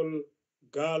Honorable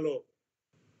Gallo.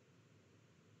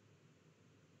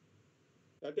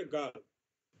 That's Gallo.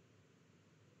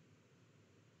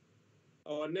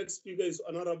 Our next speaker is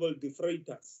Honorable De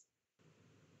Freitas.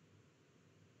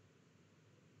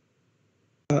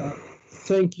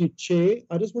 Thank you, Chair.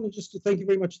 I just wanted to thank you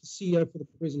very much to the CEO for the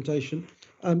presentation.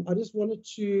 I just wanted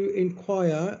to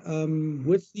inquire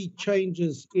with the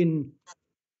changes in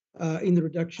the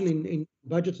reduction in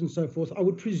budget and so forth. I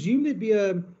would presume there'd be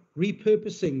a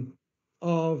repurposing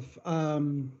of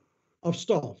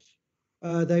staff.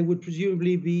 They would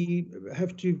presumably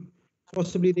have to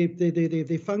possibly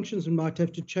their functions might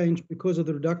have to change because of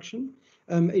the reduction.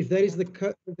 If that is the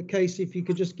case, if you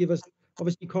could just give us.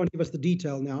 Obviously, you can't give us the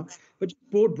detail now, but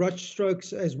broad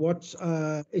brushstrokes as what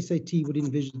SAT would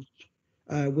envisage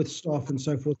with staff and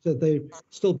so forth, so they're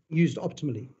still used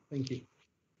optimally. Thank you.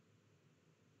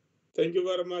 Thank you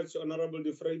very much, Honorable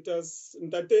De Freitas.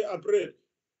 Ntate April.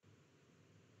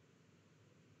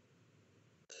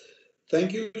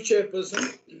 Thank you,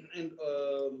 Chairperson and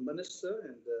Minister,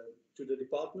 and to the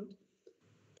department.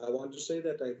 I want to say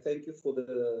that I thank you for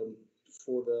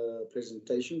the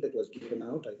presentation that was given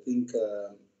out. I think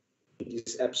it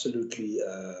is absolutely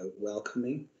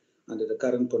welcoming under the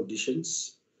current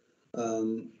conditions.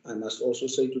 I must also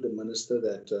say to the Minister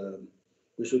that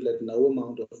we should let no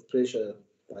amount of pressure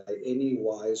by any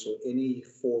wise or any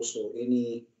force or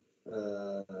any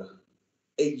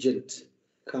agent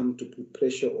come to put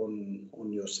pressure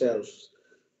on yourselves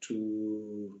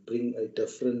to bring a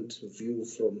different view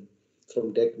from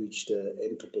that which the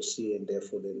NCCC and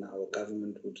therefore then our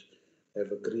government would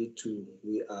have agreed to.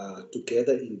 We are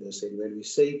together in this, and when we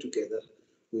say together,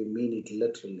 we mean it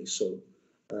literally. So,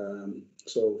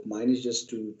 so mine is just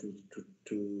to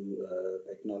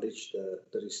acknowledge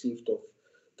the receipt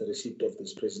of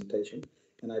this presentation,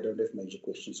 and I don't have major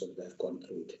questions, so that I've gone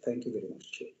through it. Thank you very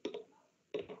much, Chair.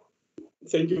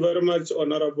 Thank you very much,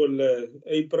 Honorable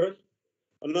April.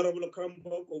 Honorable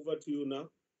Krambok, over to you now.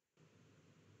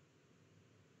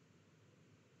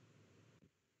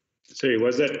 Sorry,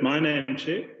 was that my name,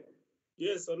 Chair?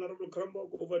 Yes, Honorable Krambok,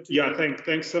 over to you. Yeah,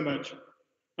 thanks so much.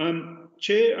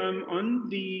 Chair, on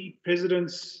the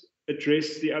President's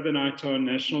address the other night on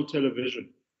national television,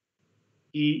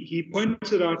 he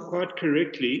pointed out quite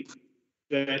correctly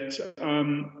that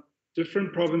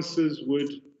different provinces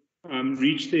would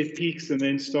reach their peaks and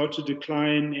then start to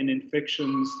decline in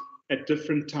infections at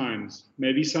different times,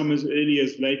 maybe some as early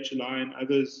as late July and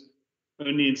others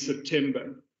only in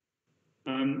September.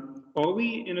 Are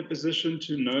we in a position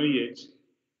to know yet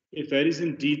if that is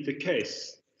indeed the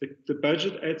case? The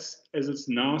budget as it's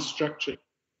now structured,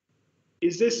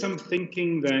 is there some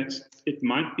thinking that it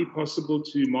might be possible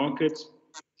to market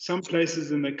some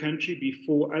places in the country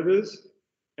before others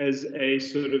as a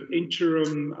sort of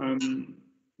interim,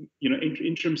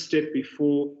 interim step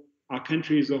before our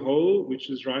country as a whole, which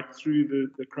is right through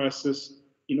the crisis,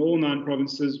 in all 9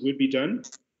 provinces would be done?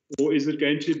 Or is it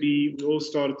going to be we all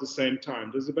start at the same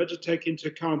time? Does the budget take into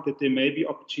account that there may be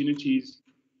opportunities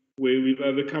where we've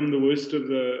overcome the worst of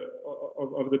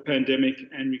the pandemic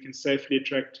and we can safely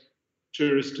attract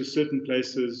tourists to certain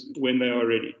places when they are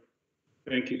ready?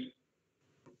 Thank you.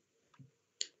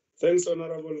 Thanks,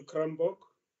 Honorable Krambok.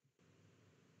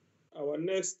 Our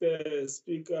next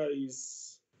speaker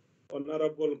is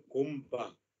Honorable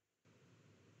Gumba.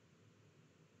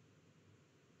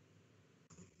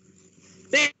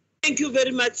 Thank you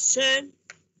very much, Chair.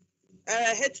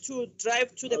 I had to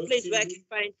drive to the place where I can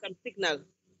find some signal.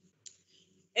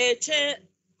 Chair,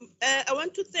 I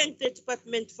want to thank the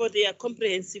department for their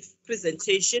comprehensive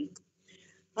presentation.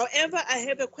 However, I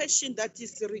have a question that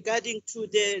is regarding to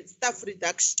the staff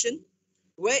reduction,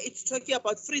 where it's talking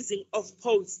about freezing of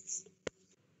posts.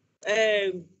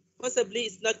 Possibly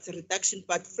it's not a reduction,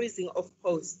 but freezing of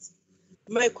posts.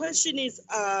 My question is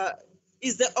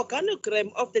the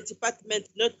organogram of the department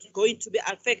not going to be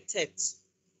affected?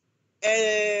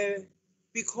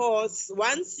 Because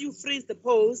once you freeze the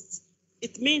posts,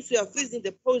 it means you are freezing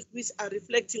the posts which are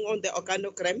reflecting on the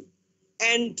organogram,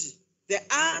 and there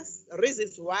are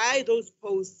reasons why those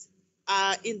posts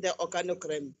are in the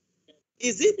organogram.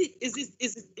 Is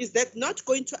that not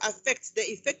going to affect the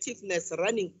effectiveness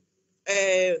running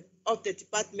of the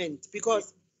department?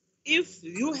 Because if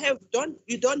you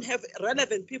don't have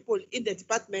relevant people in the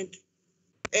department,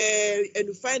 and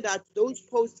you find that those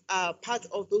posts are part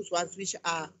of those ones which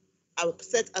are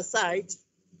set aside,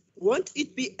 won't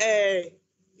it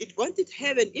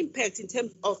have an impact in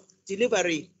terms of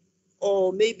delivery,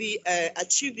 or maybe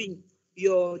achieving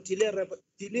your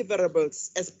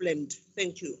deliverables as planned?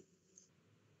 Thank you.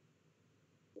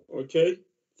 Okay,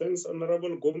 thanks,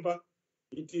 Honorable Gomba.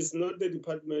 It is not the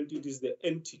department, it is the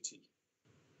entity.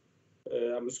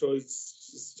 I'm sure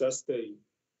it's just a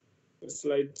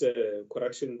slight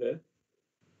correction there.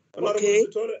 Honorable Okay.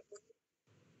 Sitole.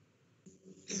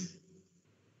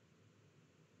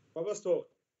 Baba Store.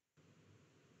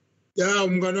 Yeah,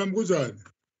 umngani wami kunjani?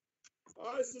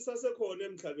 Hayi sisasekhona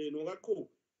emhlabeni ungaqhuba.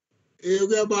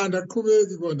 Kuyabanda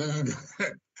qhubeki kona.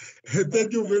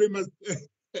 Thank you very much.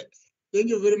 Thank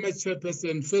you very much,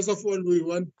 Chairperson. First of all, we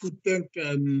want to thank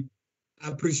and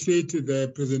appreciate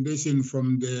the presentation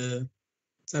from the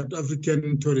South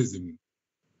African tourism.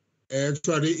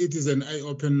 Actually, it is an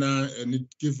eye-opener, and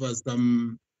it gives us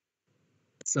some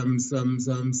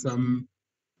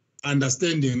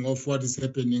understanding of what is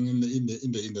happening in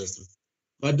the industry.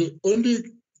 But the only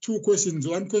 2 questions.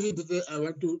 One question that I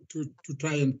want to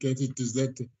try and get it is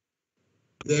that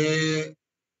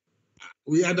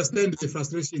we understand the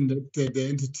frustration that the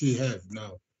entity have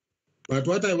now. But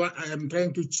what I am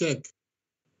trying to check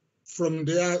from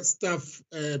their staff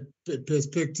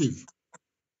perspective,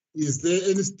 is there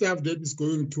any staff that is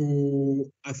going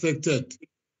to affected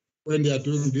when they are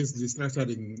doing this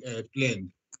restructuring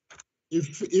plan?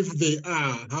 If they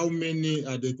are, how many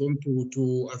are they going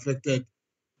to affected?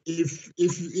 If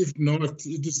not,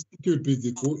 it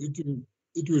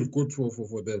will good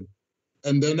for them.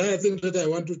 And then I think that I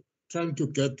want to try to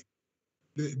get,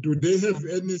 do they have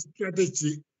any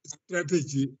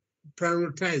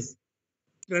prioritize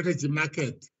strategy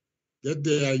market that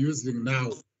they are using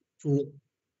now to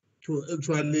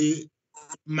actually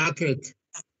market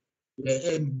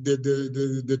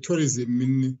the tourism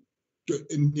in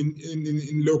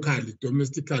locally,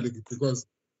 domestically, because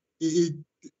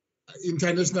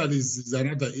international is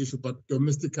another issue, but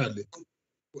domestically,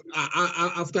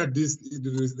 after this,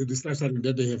 the discussion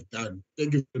that they have done.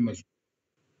 Thank you very much.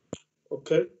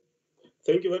 Okay,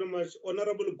 thank you very much.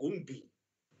 Honorable Gumbi.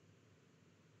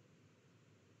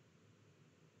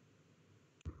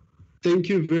 Thank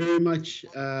you very much,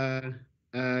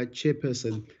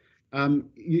 Chairperson.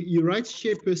 You're right,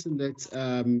 Chairperson, that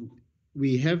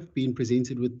we have been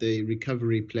presented with the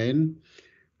recovery plan.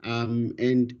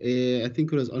 And I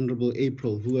think it was Honorable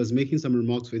April who was making some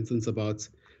remarks, for instance, about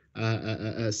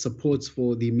supports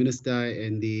for the Minister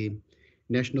and the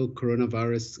National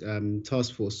Coronavirus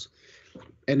Task Force.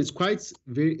 And it's quite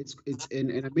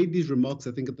and I made these remarks,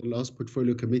 I think, at the last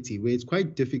portfolio committee, where it's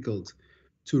quite difficult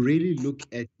to really look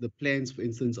at the plans, for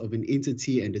instance, of an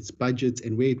entity and its budget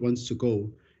and where it wants to go,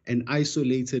 and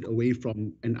isolated away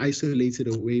from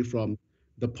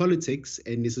the politics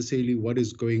and necessarily what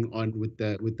is going on with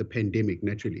the pandemic,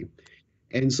 naturally.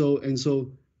 And so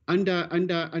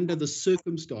under the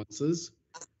circumstances,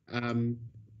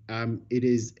 it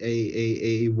is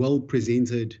a well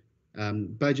presented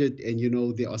budget,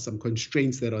 and there are some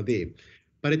constraints that are there.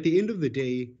 But at the end of the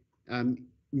day, Health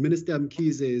Minister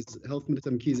Mkhize's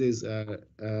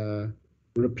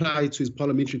reply to his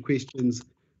parliamentary questions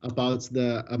about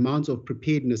the amount of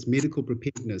preparedness, medical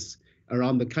preparedness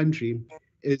around the country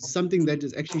is something that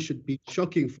is actually should be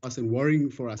shocking for us and worrying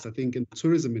for us, I think, in the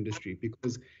tourism industry,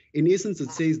 because in essence,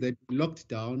 it says that locked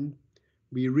down,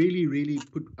 we really, really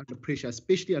put under pressure,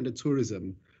 especially under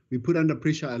tourism. We put under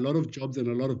pressure a lot of jobs and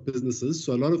a lot of businesses.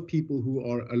 So a lot of people who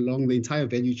are along the entire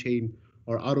value chain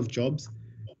are out of jobs.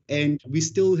 And we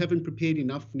still haven't prepared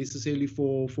enough necessarily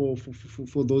for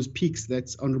those peaks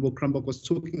that Honorable Krambok was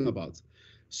talking about.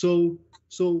 So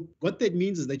what that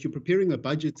means is that you're preparing a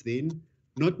budget then,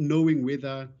 not knowing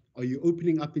whether are you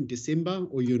opening up in December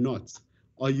or you're not.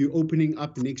 Are you opening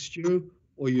up next year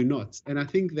or you're not? And I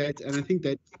think that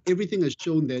everything has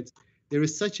shown that there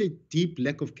is such a deep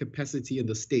lack of capacity in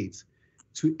the state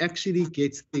to actually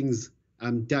get things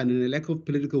done, and a lack of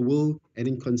political will and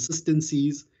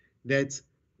inconsistencies, that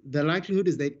the likelihood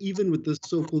is that even with this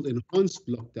so-called enhanced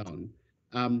lockdown,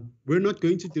 we're not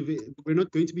going to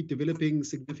be developing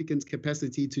significant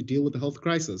capacity to deal with the health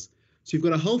crisis. So you've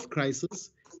got a health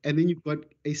crisis, and then you've got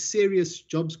a serious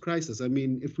jobs crisis. I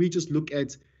mean, if we just look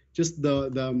at just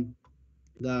the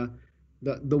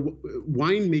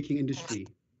winemaking industry,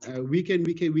 we can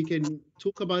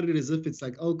talk about it as if it's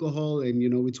like alcohol,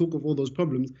 and we talk of all those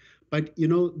problems, but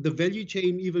the value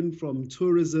chain, even from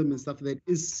tourism and stuff like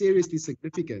that, is seriously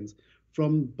significant.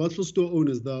 From bottle store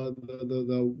owners,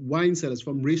 the wine sellers,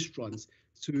 from restaurants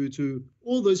to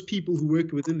all those people who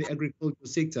work within the agricultural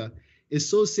sector, is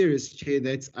so serious, Chair,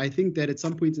 that I think that at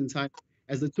some point in time,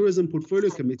 as the Tourism Portfolio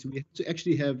Committee, we have to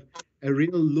actually have a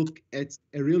real look at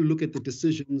the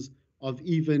decisions of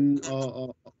even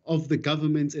of the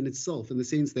government in itself, in the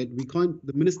sense that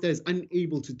the minister is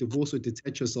unable to divorce or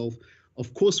detach herself,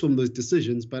 of course, from those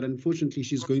decisions, but unfortunately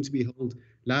she's going to be held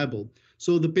liable.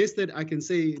 So the best that I can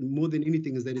say more than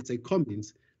anything is that it's a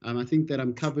comment. I think that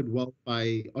I'm covered well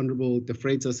by Honorable De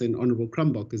Freitas and Honorable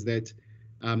Krambok, is that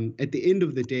at the end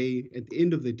of the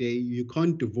day, you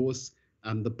can't divorce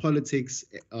the politics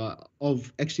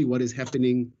of actually what is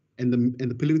happening, and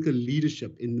the political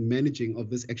leadership in managing of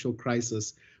this actual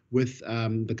crisis with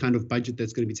the kind of budget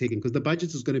that's going to be taken, because the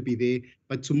budget is going to be there,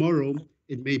 but tomorrow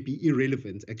it may be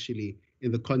irrelevant actually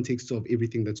in the context of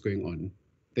everything that's going on.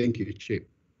 Thank you, Chair.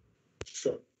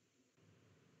 Sure.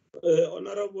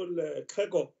 Honorable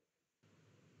Kego.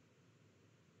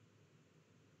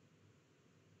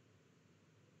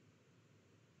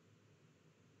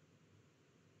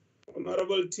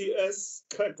 Honorable T.S.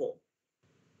 Kego.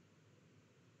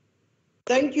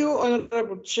 Thank you,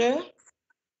 Honorable Chair.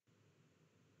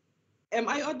 Am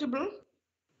I audible?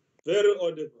 Very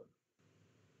audible.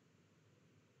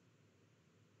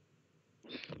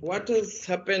 What has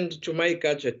happened to my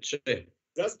gadget, Chair?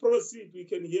 Just proceed, we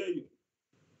can hear you.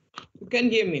 You can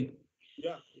hear me?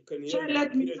 Yeah, you can hear Chair, me.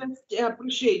 let me first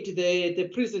appreciate the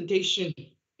presentation.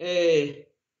 We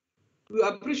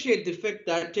appreciate the fact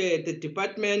that the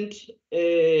department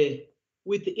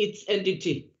with its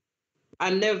entity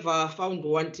are never found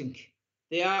wanting.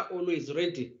 They are always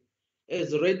ready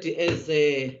as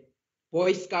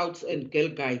Boy Scouts and Girl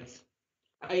Guides.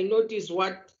 I notice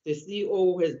what the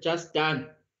CEO has just done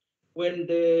when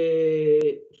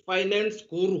the finance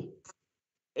guru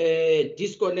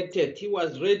disconnected. He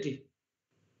was ready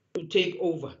to take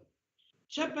over.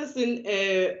 Chairperson,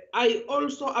 I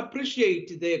also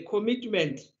appreciate the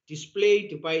commitment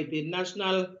displayed by the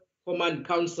National Command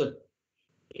Council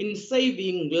in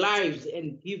saving lives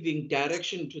and giving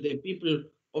direction to the people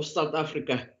of South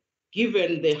Africa,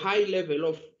 given the high level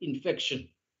of infection.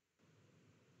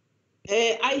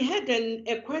 I had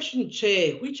a question,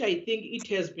 Chair, which I think it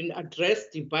has been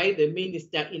addressed by the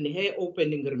Minister in her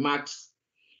opening remarks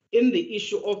in the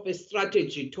issue of a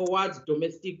strategy towards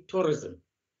domestic tourism.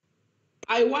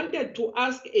 I wanted to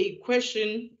ask a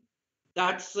question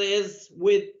that says,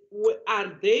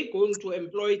 are they going to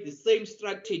employ the same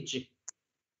strategy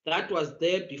that was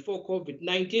there before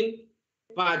COVID-19?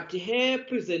 But her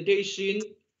presentation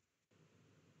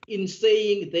in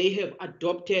saying they have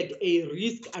adopted a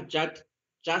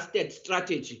risk-adjusted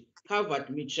strategy covered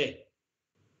me, Chair.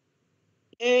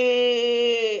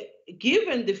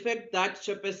 Given the fact that,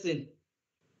 Chairperson,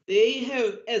 they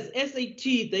have, as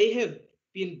SAT, they have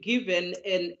been given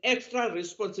an extra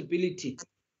responsibility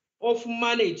of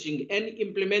managing and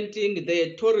implementing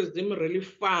the Tourism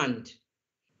Relief Fund,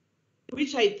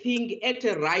 which I think at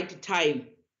the right time,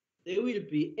 they will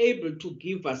be able to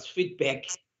give us feedback.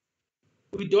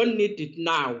 We don't need it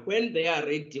now. When they are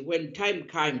ready, when time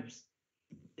comes,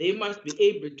 they must be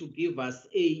able to give us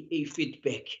a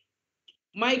feedback.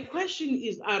 My question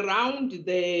is around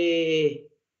the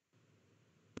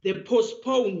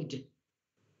postponed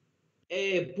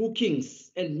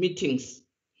bookings and meetings.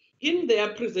 in their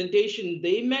presentation,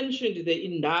 they mentioned the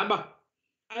Indaba.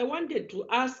 I wanted to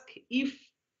ask if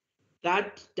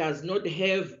that does not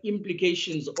have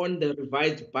implications on the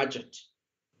revised budget.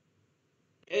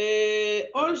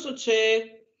 Also, Chair,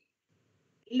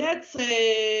 let's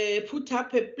put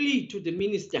up a plea to the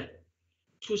minister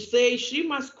to say she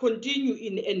must continue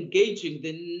in engaging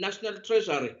the National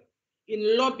Treasury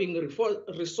in lobbying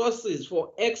resources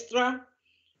for extra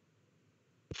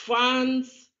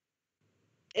funds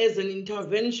as an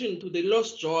intervention to the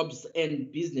lost jobs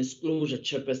and business closure,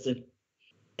 Chairperson.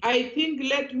 I think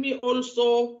let me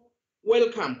also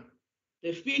welcome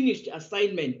the finished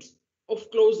assignment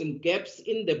of closing gaps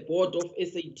in the board of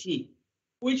SAT,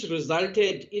 which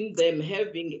resulted in them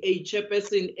having a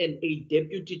chairperson and a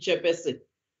deputy chairperson.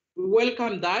 We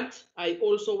welcome that. I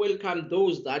also welcome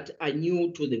those that are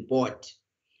new to the board.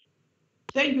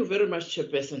 Thank you very much,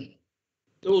 Chairperson.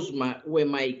 Those were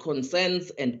my concerns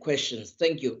and questions.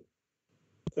 Thank you.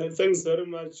 Thanks very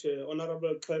much,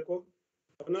 Honorable Kleko.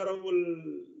 Honorable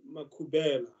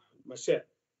Makubela, Mashe.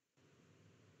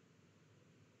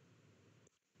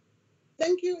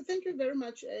 Thank you very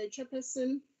much,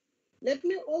 Chairperson. Let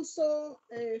me also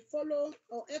follow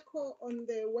or echo on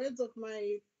the words of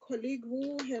my colleague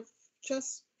who have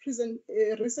just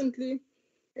recently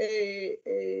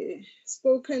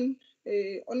spoken,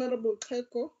 Honorable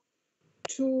Kleko,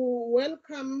 to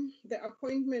welcome the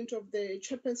appointment of the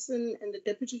chairperson and the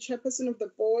deputy chairperson of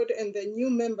the board and the new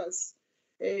members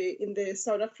in the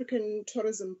South African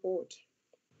Tourism Board.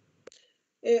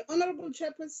 Honorable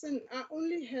Chairperson, I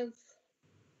only have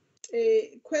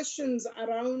questions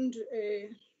around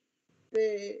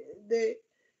the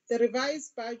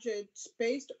revised budget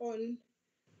based on,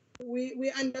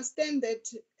 we understand that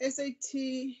SAT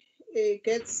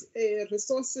gets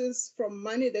resources from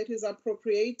money that is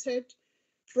appropriated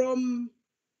from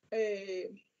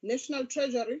National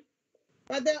Treasury,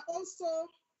 but there are also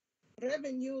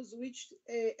revenues which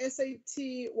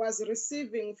SAT was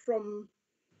receiving from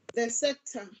the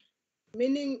sector,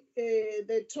 meaning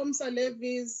the TOMSA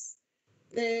levies,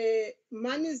 the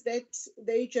monies that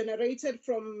they generated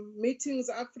from Meetings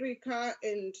Africa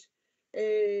and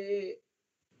the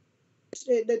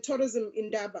tourism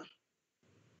Indaba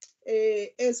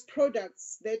as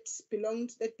products that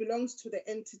belongs to the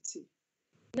entity.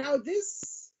 Now,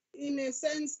 this, in a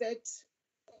sense, that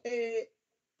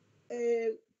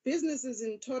businesses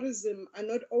in tourism are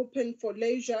not open for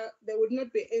leisure, they would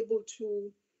not be able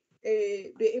to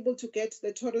get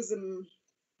the tourism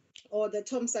or the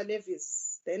TOMSA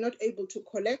levies. They're not able to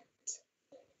collect.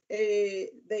 The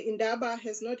Indaba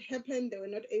has not happened. They were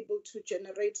not able to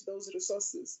generate those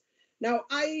resources. Now,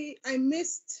 I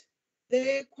missed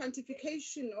the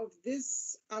quantification of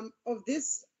this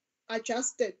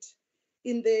adjustment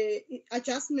in the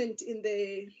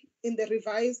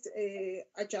revised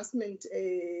adjustment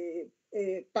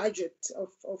budget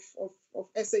of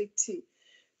SAT,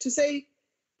 to say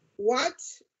what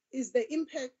is the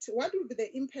impact, what would be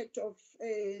the impact of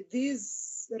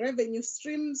these revenue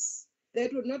streams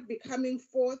that would not be coming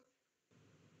forth,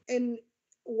 and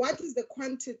what is the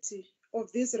quantity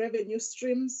of these revenue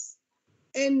streams,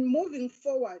 and moving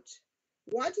forward,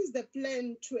 what is the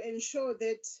plan to ensure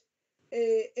that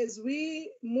as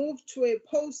we move to a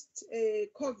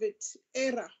post-COVID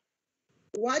era,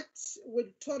 what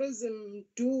would tourism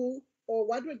do, or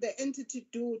what would the entity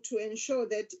do to ensure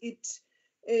that it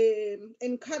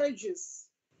encourages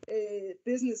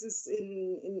businesses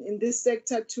in this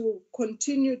sector to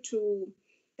continue to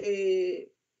be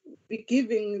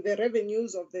giving the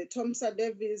revenues of the TOMSA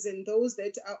levies and those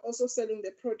that are also selling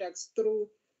the products through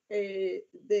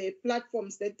the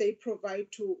platforms that they provide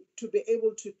to be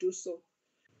able to do so.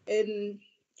 And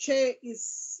Chair,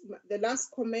 the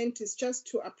last comment is just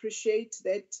to appreciate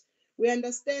that we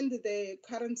understand the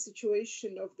current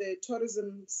situation of the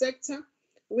tourism sector.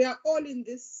 We are all in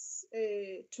this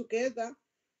together,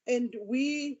 and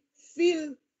we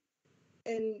feel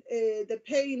the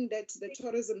pain that the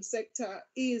tourism sector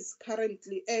is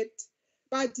currently at,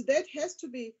 but that has to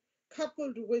be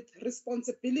coupled with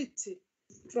responsibility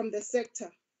from the sector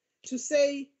to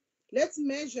say, let's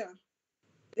measure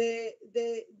the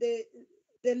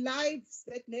lives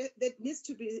that needs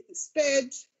to be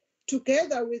spared,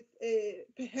 together with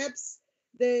perhaps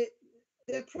the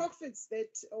profits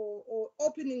that or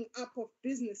opening up of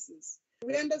businesses.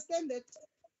 We understand that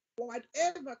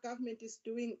whatever government is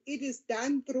doing, it is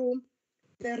done through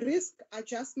the risk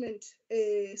adjustment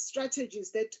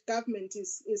strategies that government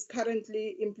is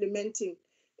currently implementing.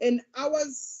 And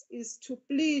ours is to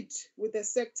plead with the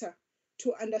sector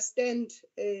to understand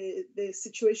the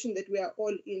situation that we are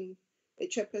all in,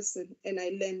 Chairperson, and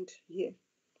I land here.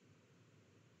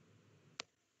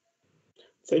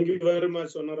 Thank you very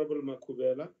much, Honorable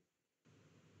Makubela.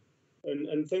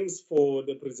 And thanks for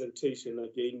the presentation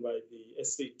again by the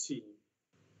SAT.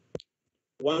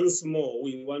 Once more,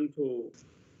 we want to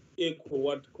echo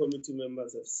what committee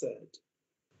members have said,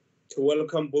 to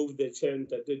welcome both the chair and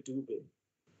Tate Dube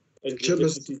and the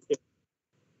deputy chair.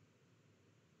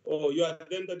 Oh, you are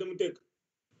then Tate Mutek?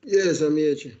 Yes, I'm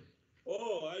here, Chair.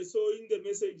 Oh, I saw in the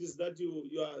messages that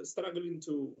you are struggling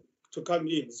to come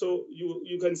in, so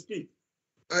you can speak.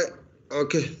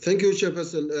 Okay, thank you,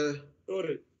 Chairperson.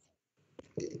 Sorry.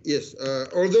 Yes,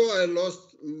 although I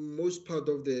lost most part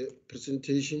of the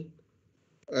presentation,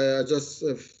 I just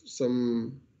have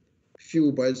some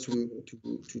few bites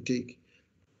to take.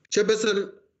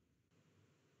 Chairperson,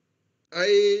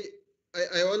 I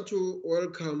want to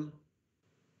welcome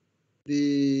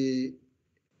the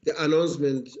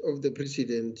announcement of the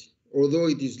president, although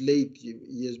it is late.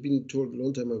 He has been told a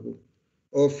long time ago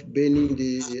of banning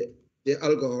the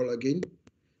alcohol again.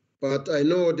 But I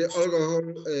know the alcohol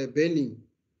banning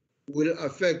will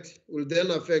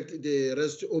then affect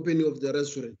the opening of the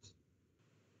restaurants,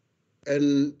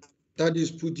 and that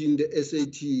is putting the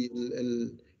SAT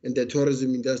and the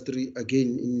tourism industry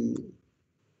again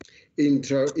in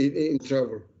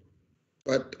trouble.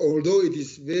 But although it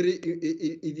is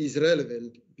it is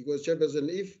relevant, because Chairperson,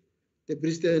 if the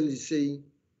president is saying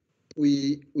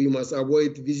we must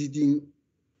avoid visiting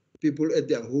people at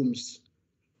their homes,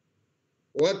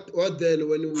 what then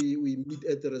when we meet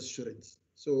at the restaurants?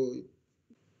 So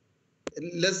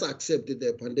let's accept that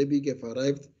the pandemic have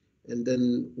arrived, and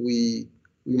then we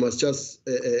must just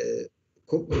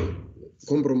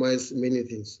compromise many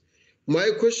things. My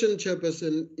question,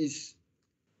 Chairperson, is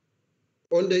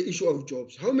on the issue of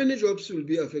jobs. How many jobs will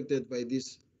be affected by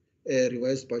this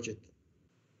revised budget?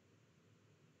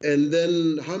 And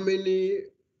then how many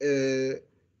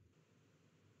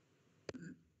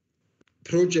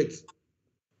projects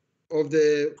of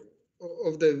the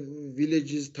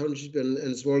villages, townships,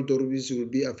 and small dormitories will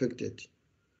be affected?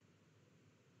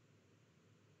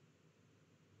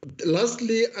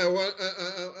 Lastly, I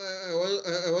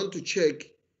want to check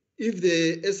if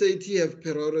the SAT have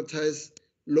prioritized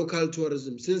local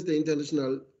tourism, since the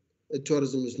international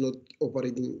tourism is not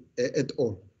operating at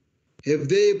all. Have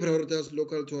they prioritized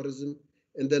local tourism?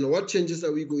 And then what changes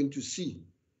are we going to see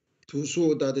to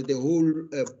show that the whole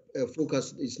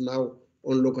focus is now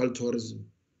on local tourism?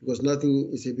 Because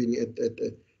nothing is happening at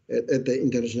the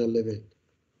international level.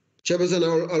 Chairperson,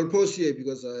 I'll pause here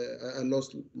because I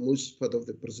lost most part of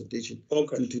the presentation due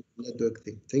to the network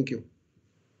thing. Thank you.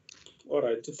 All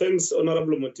right. Thanks,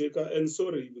 Honorable Moteka. And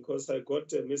sorry, because I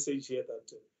got a message here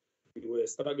that you were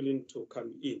struggling to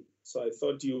come in. So I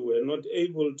thought you were not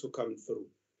able to come through.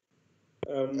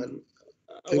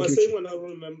 I was saying,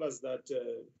 honorable members, that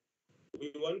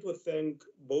we want to thank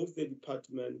both the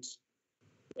department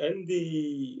and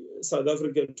the South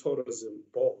African Tourism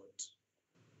Board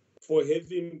for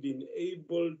having been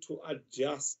able to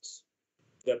adjust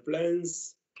the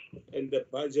plans and the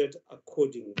budget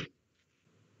accordingly.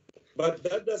 But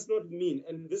that does not mean,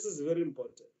 and this is very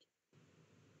important,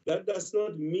 that does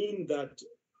not mean that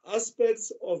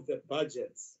aspects of the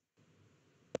budgets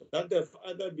that have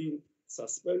either been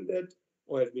suspended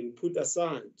or have been put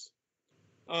aside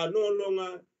are no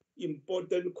longer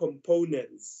important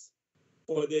components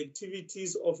for the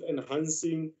activities of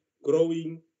enhancing,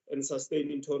 growing, and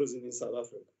sustaining tourism in South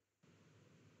Africa.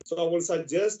 So I will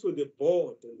suggest to the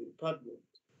board and the department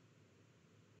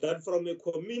that from a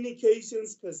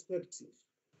communications perspective,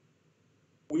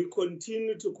 we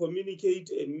continue to communicate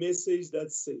a message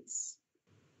that says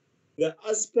the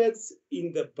aspects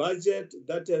in the budget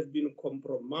that have been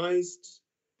compromised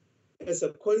as a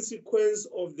consequence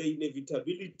of the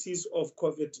inevitabilities of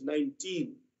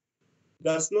COVID-19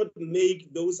 does not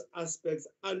make those aspects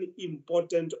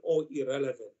unimportant or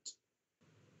irrelevant.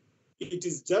 It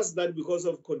is just that because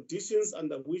of conditions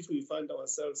under which we find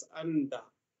ourselves under,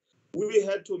 we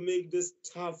had to make this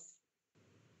tough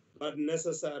but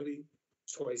necessary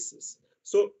choices.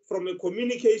 So from a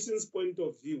communications point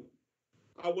of view,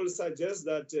 I will suggest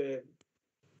that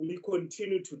we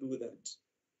continue to do that.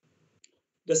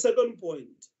 The second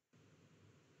point,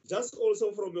 just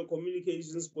also from a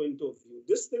communications point of view,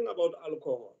 this thing about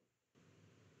alcohol,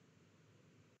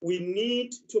 we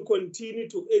need to continue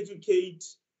to educate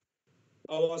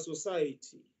our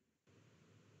society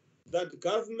that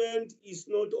government is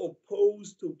not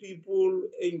opposed to people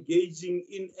engaging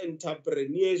in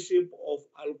entrepreneurship of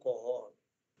alcohol.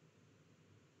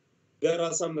 There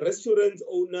are some restaurant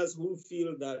owners who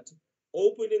feel that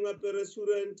opening up a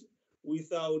restaurant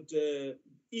without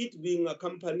it being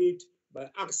accompanied by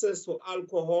access to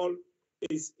alcohol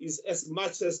is as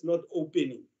much as not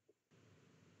opening.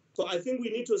 So I think we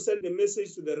need to send a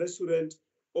message to the restaurant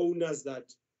owners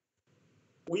that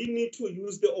we need to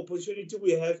use the opportunity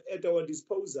we have at our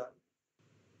disposal,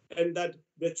 and that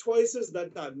the choices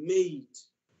that are made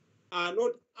are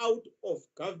not out of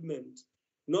government,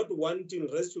 not wanting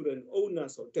restaurant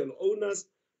owners, hotel owners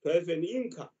to have an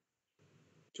income,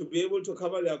 to be able to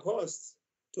cover their costs,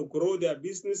 to grow their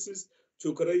businesses,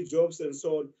 to create jobs and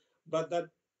so on. But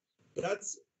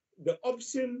that's the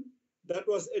option that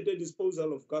was at the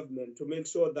disposal of government to make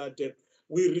sure that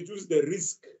we reduce the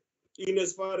risk in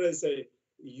as far as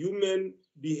human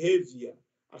behavior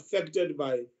affected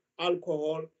by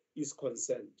alcohol is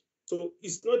concerned. So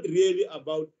it's not really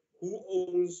about who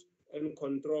owns and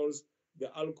controls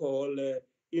the alcohol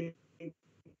industry.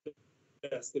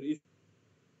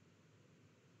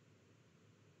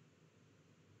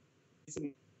 It's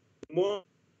more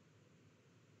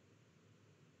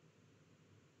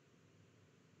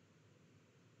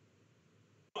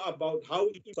about how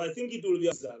it is. So I think it will be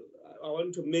I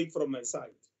want to make from my side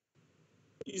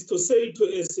is to say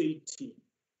to SAT,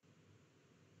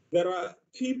 there are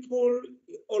people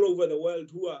all over the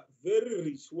world who are very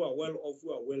rich, who are well off,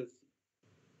 who are wealthy.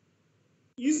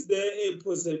 Is there a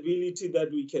possibility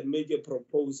that we can make a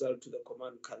proposal to the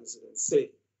Command Council and say,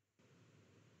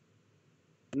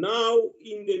 now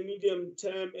in the medium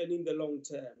term and in the long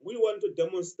term, we want to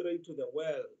demonstrate to the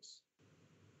world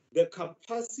the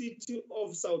capacity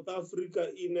of South Africa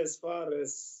in as far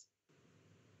as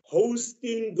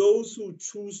hosting those who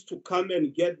choose to come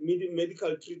and get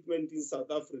medical treatment in South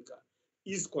Africa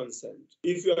is concerned.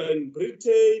 If you are in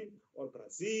Britain or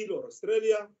Brazil or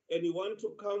Australia and you want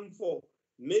to come for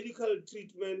medical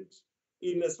treatment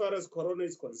in as far as corona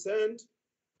is concerned,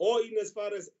 or in as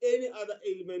far as any other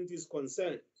ailment is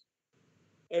concerned,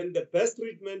 and the best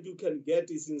treatment you can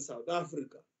get is in South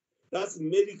Africa, that's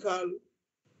medical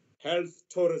health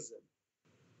tourism.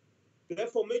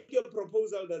 Therefore, make a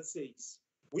proposal that says,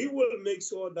 we will make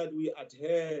sure that we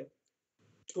adhere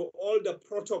to all the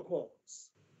protocols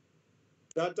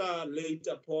that are laid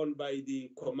upon by the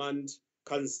Command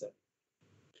Council.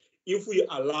 If we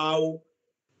allow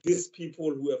these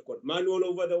people who have got money all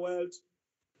over the world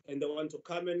and they want to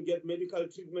come and get medical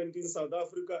treatment in South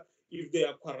Africa, if they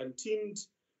are quarantined,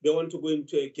 they want to go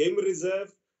into a game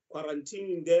reserve,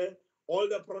 quarantining there, all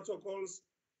the protocols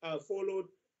are followed,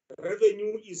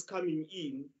 revenue is coming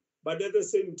in, but at the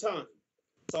same time,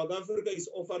 South Africa is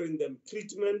offering them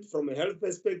treatment from a health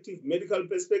perspective, medical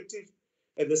perspective.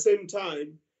 At the same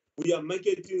time, we are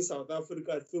marketing South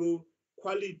Africa through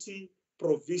quality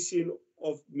provision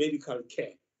of medical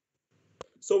care.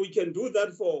 So we can do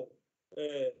that for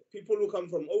people who come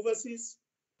from overseas,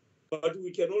 but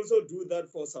we can also do that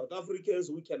for South Africans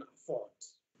who can afford,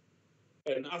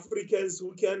 and Africans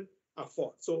who can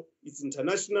afford. So it's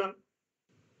international,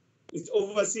 it's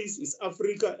overseas, it's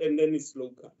Africa, and then it's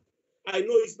local. I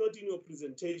know it's not in your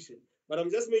presentation, but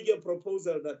I'm just making a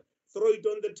proposal that throw it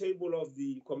on the table of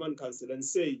the Command Council and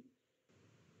say,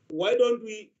 why don't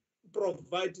we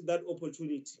provide that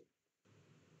opportunity?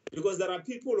 Because there are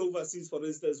people overseas, for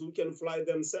instance, who can fly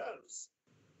themselves.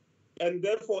 And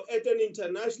therefore, at an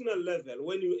international level,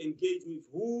 when you engage with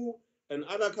WHO and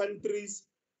other countries,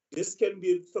 this can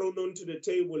be thrown onto the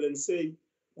table and say,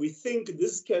 we think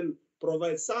this can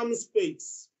provide some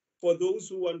space for those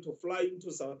who want to fly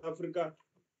into South Africa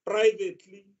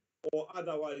privately or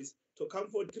otherwise to come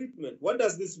for treatment. What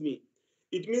does this mean?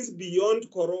 It means beyond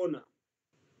corona,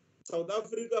 South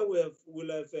Africa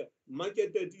will have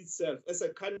marketed itself as a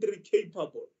country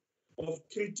capable of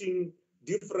treating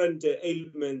different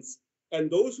ailments. And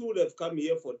those who would have come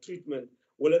here for treatment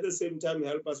will at the same time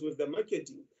help us with the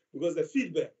marketing, because the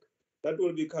feedback that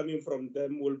will be coming from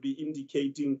them will be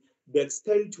indicating the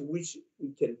extent to which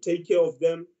we can take care of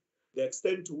them, the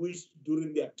extent to which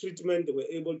during their treatment they were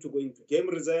able to go into game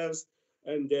reserves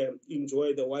and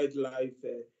enjoy the wildlife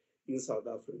in South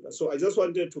Africa. So I just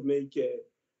wanted to make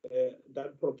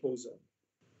that proposal.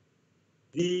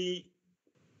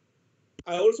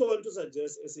 I also want to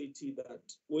suggest, SAT, that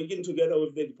working together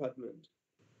with the department,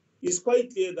 it's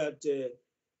quite clear that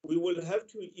we will have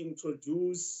to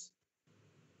introduce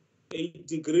a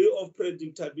degree of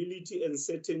predictability and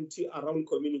certainty around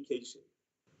communication.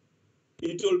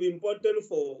 It will be important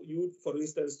for you, for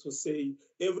instance, to say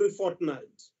every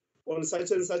fortnight on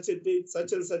such and such a date,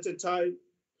 such and such a time,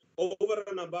 over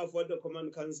and above what the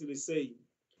Command Council is saying,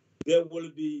 there will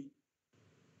be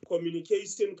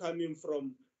communication coming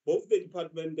from both the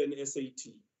department and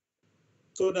SAT,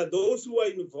 so that those who are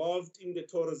involved in the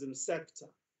tourism sector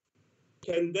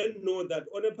can then know that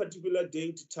on a particular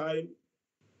date time,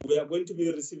 we are going to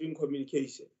be receiving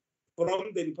communication.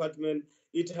 from the department.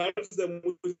 It helps them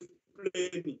with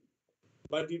planning,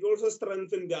 but it also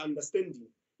strengthens the understanding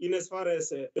in as far as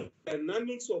the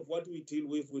dynamics of what we deal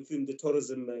with within the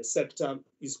tourism sector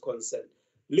is concerned.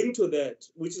 Linked to that,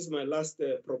 which is my last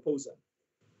proposal,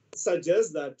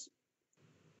 suggests that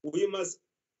we must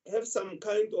have some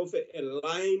kind of a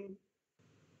line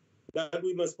that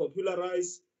we must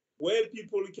popularize where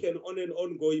people can, on an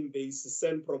ongoing basis,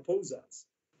 send proposals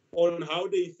on how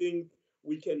they think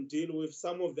we can deal with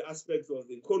some of the aspects of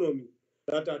the economy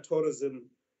that are tourism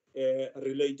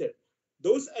related.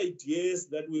 Those ideas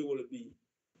that we will be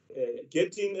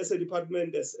getting as a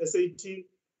department, as SAT,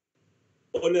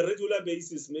 on a regular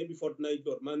basis, maybe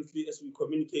fortnightly or monthly, as we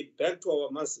communicate back to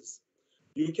our masses,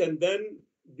 you can then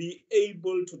be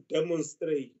able to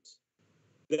demonstrate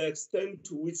the extent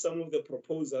to which some of the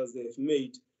proposals they've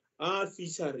made are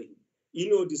featuring in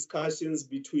your discussions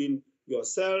between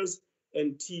yourselves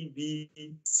and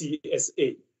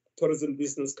TBCSA, Tourism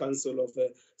Business Council of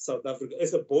South Africa,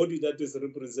 as a body that is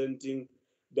representing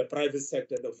the private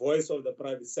sector, the voice of the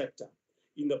private sector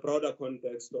in the broader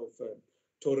context of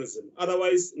tourism.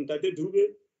 Otherwise, Ntate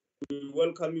Dube, we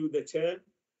welcome you, the chair.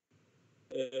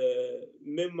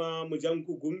 Mema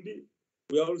Mujanku Gumbi,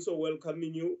 we are also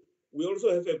welcoming you. We also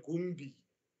have a Gumbi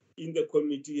in the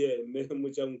committee, Mema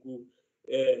Mujanku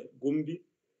Gumbi.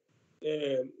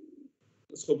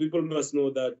 So people must know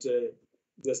that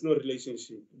there's no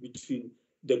relationship between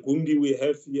the Gumbi we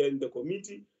have here in the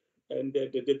committee and the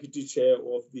deputy chair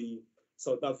of the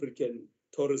South African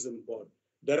Tourism Board.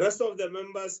 The rest of the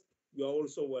members, you are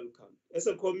also welcome. As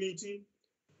a committee,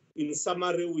 in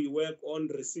summary, we work on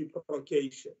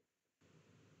reciprocation,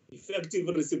 effective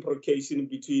reciprocation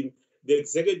between the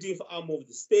executive arm of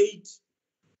the state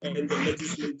and the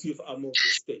legislative arm of the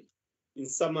state. In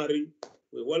summary,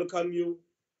 we welcome you,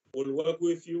 we'll work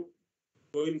with you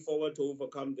going forward to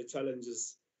overcome the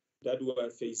challenges that we are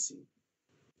facing.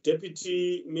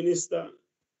 Deputy Minister,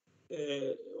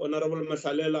 Honorable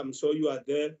Mahlalela, I'm sure you are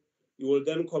there. You will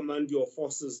then command your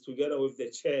forces together with the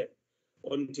chair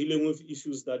on dealing with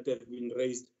issues that have been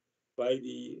raised by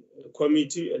the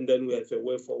committee, and then we have a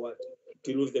way forward,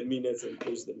 deal with the minutes and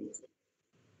close the meeting.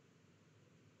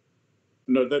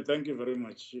 No, thank you very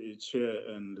much, Chair,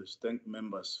 and thank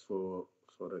members for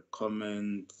the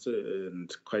comments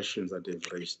and questions that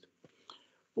they've raised.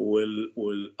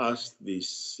 We'll ask the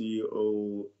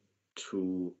CEO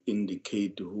to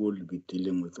indicate who will be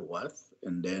dealing with what,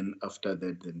 and then after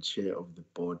that, the chair of the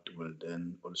board will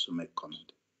then also make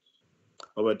comment.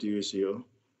 Over to you, CEO.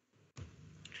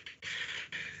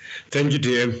 Thank you,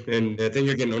 DM, and thank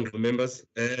you again, honorable members.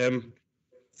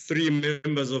 3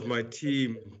 members of my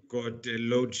team got a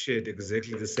load shed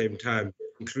exactly the same time,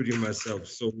 including myself.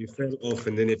 So we fell off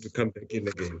and then had to come back in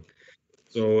again.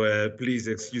 So please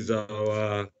excuse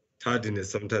our tardiness.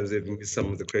 Sometimes they've missed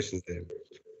some of the questions there.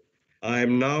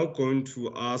 I'm now going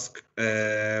to ask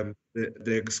the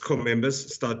ExCo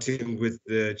members, starting with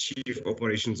the Chief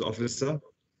Operations Officer,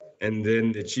 and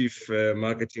then the Chief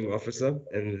Marketing Officer,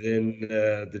 and then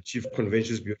the Chief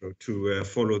Conventions Bureau to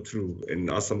follow through and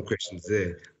ask some questions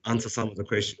there, answer some of the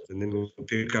questions, and then we'll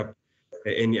pick up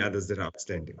any others that are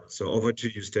outstanding. So over to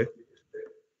you, Steph.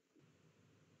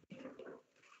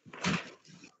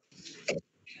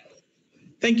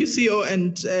 Thank you, CEO,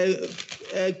 and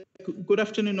good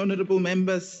afternoon, honorable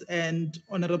members and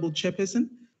honorable chairperson.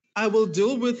 I will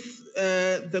deal with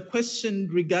the question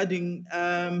regarding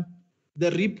the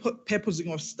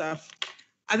repurposing of staff.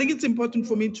 I think it's important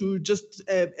for me to just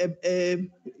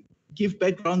give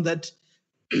background that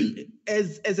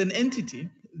as an entity,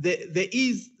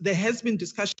 there has been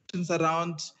discussions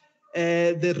around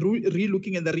the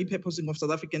relooking and the repurposing of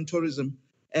South African tourism,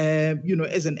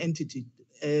 as an entity.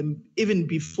 Even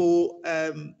before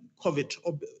COVID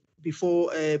or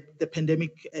before the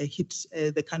pandemic hit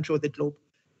the country or the globe.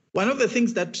 One of the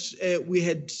things that we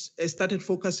had started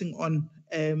focusing on,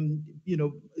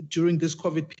 during this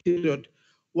COVID period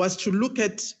was to look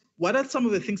at what are some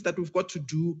of the things that we've got to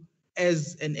do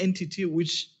as an entity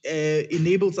which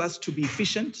enables us to be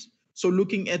efficient. So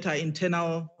looking at our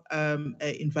internal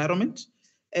environment.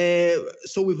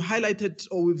 So we've highlighted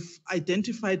or we've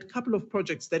identified a couple of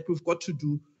projects that we've got to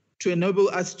do to enable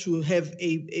us to have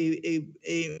a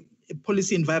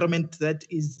policy environment that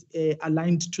is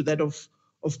aligned to that of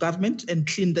government and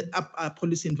clean up our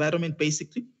policy environment,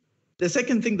 basically. The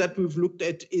second thing that we've looked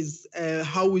at is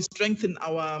how we strengthen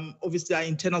obviously our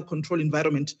internal control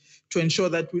environment to ensure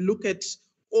that we look at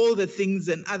all the things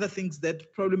and other things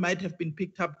that probably might have been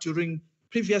picked up during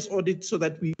previous audits so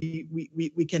that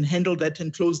we can handle that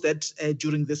and close that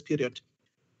during this period.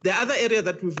 The other area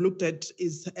that we've looked at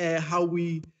is how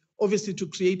we obviously to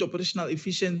create operational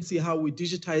efficiency, how we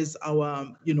digitize our,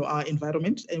 our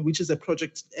environment, and which is a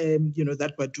project,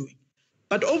 that we're doing.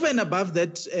 But over and above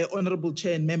that, Honorable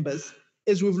Chair and members,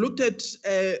 as we've looked at,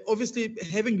 obviously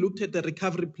having looked at the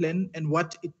recovery plan and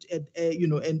what it,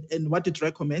 and what it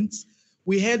recommends,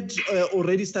 we had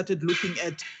already started looking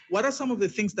at what are some of the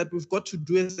things that we've got to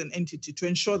do as an entity to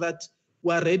ensure that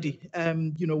we're ready,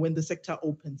 when the sector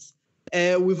opens.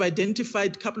 We've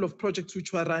identified a couple of projects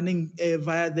which were running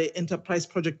via the enterprise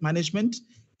project management.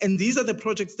 And these are the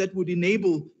projects that would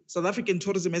enable South African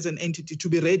tourism as an entity to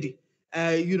be ready,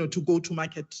 to go to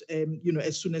market,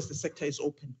 as soon as the sector is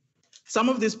open. Some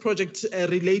of these projects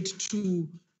relate to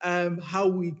how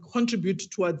we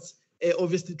contribute towards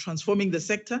obviously transforming the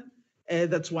sector.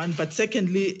 That's one. But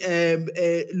secondly,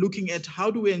 looking at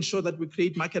how do we ensure that we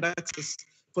create market access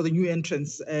for the new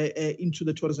entrants into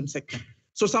the tourism sector.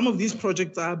 So some of these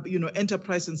projects are,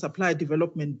 enterprise and supply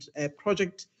development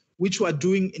project, which we are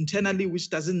doing internally, which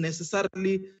doesn't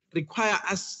necessarily require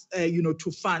us,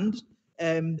 to fund.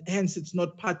 Hence, it's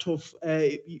not part of,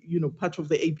 part of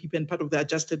the APP and part of the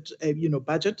adjusted,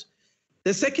 budget.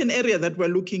 The second area that we're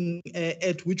looking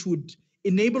at, which would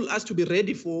enable us to be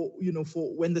ready for,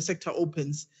 for when the sector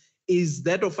opens, is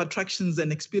that of attractions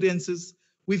and experiences.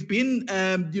 We've been,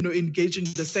 engaging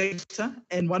the sector,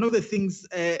 and one of the things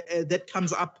that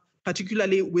comes up,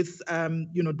 particularly with,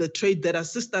 the trade that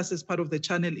assists us as part of the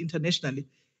channel internationally,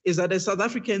 is that South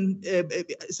African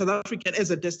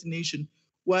as a destination,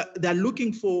 where they're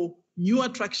looking for new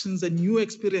attractions and new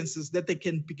experiences that they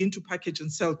can begin to package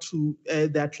and sell to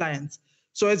their clients.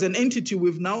 So as an entity,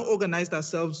 we've now organized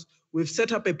ourselves. We've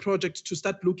set up a project to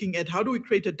start looking at how do we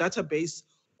create a database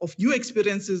of new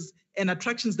experiences and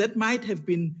attractions that might have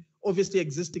been obviously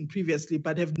existing previously,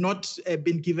 but have not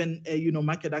been given,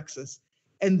 market access.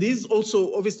 And this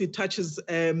also obviously touches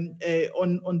on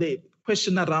the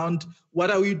question around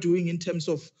what are we doing in terms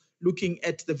of looking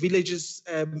at the villages,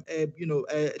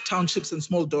 townships and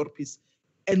small dorpies.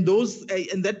 And those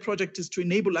and that project is to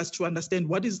enable us to understand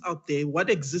what is out there, what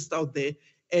exists out there,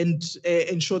 and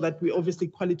ensure that we obviously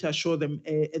quality assure them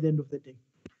at the end of the day.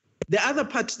 The other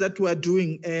part that we're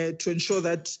doing to ensure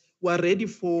that we're ready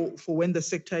for when the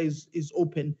sector is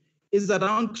open is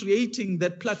around creating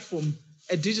that platform,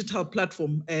 a digital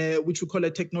platform, which we call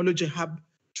a technology hub,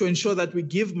 to ensure that we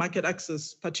give market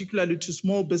access, particularly to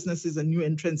small businesses and new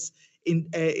entrants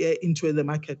into the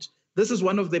market. This is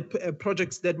one of the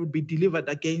projects that would be delivered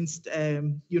against,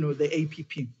 the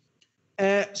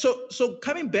APP. So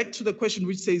coming back to the question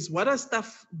which says, what are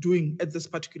staff doing at this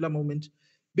particular moment?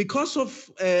 Because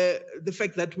of the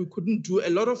fact that we couldn't do a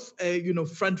lot of,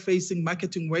 front-facing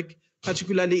marketing work,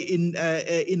 particularly in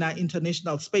our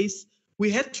international space, we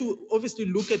had to obviously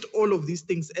look at all of these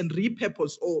things and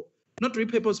repurpose, or not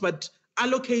repurpose, but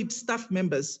allocate staff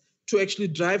members to actually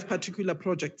drive particular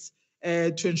projects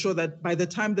to ensure that by the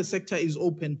time the sector is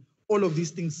open, all of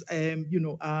these things, have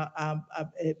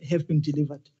been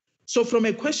delivered. So from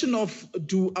a question of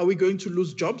are we going to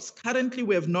lose jobs? Currently,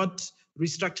 we have not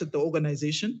restructured the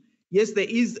organization. Yes, there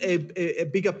is a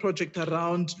bigger project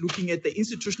around looking at the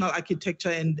institutional architecture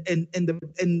and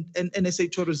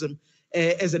NSA tourism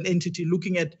as an entity,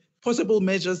 looking at possible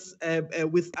measures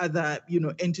with other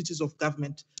entities of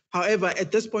government. However,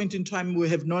 at this point in time, we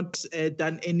have not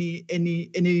done any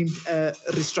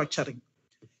restructuring.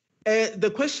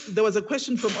 There was a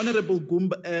question from Honorable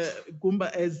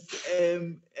Gumba as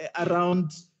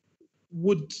around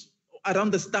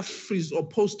the staff freeze or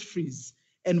post freeze,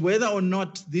 and whether or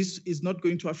not this is not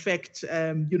going to affect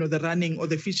the running or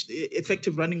the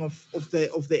effective running of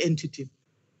the entity.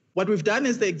 What we've done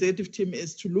as the executive team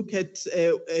is to look at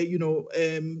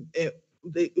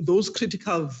those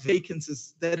critical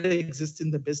vacancies that exist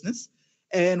in the business.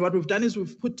 And what we've done is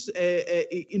we've put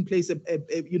in place a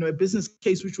business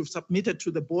case which we've submitted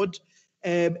to the board,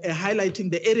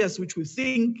 highlighting the areas which we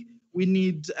think we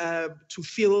need to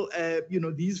fill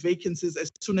these vacancies as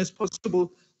soon as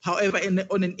possible. However,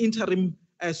 on an interim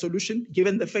solution,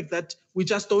 given the fact that we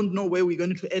just don't know where we're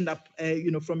going to end up,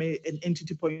 from an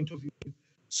entity point of view.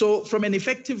 So from an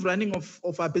effective running of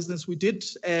our business, we did,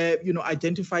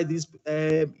 identify these,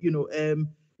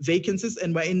 vacancies,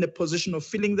 and we're in the position of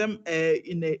filling them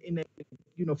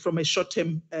from a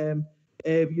short-term,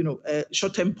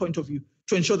 short-term point of view,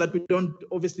 to ensure that we don't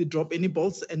obviously drop any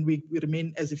balls and we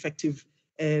remain as effective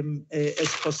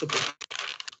as possible.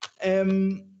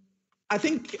 I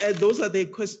think those are the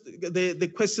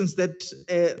questions that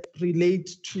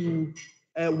relate to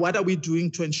what are we doing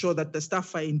to ensure that the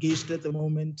staff are engaged at the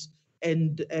moment,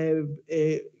 and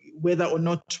whether or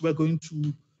not we're going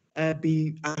to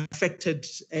be affected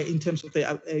in terms of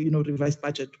the revised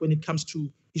budget when it comes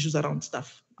to issues around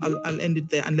staff. I'll end it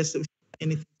there unless there's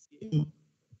anything.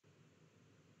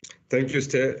 Thank you,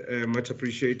 Stan. Much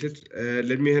appreciated.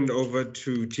 Let me hand over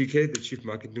to TK, the Chief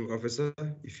Marketing Officer.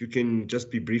 If you can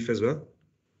just be brief as well.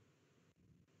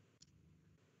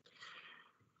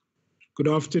 Good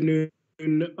afternoon,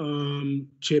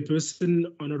 Chairperson,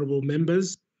 honorable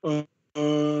members.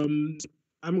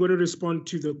 I'm going to respond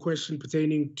to the question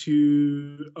pertaining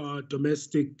to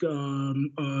domestic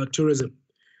tourism.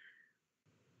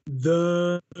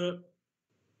 The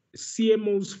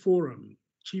CMO's Forum,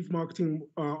 Chief Marketing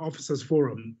Officers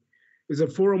Forum, is a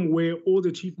forum where all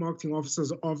the chief marketing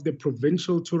officers of the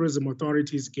provincial tourism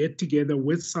authorities get together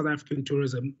with South African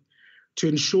tourism to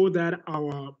ensure that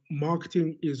our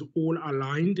marketing is all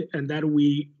aligned and that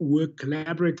we work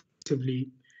collaboratively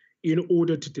in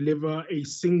order to deliver a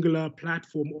singular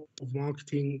platform of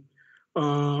marketing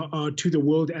to the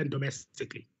world and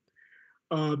domestically.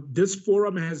 This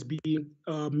forum has been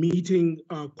meeting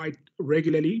quite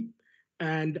regularly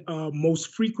and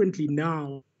most frequently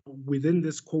now within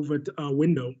this COVID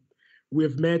window.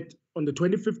 We've met on the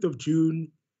 25th of June,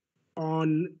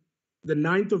 on the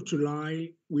 9th of July,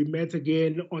 we met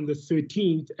again on the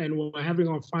 13th, and we're having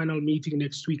our final meeting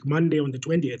next week, Monday on the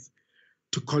 20th,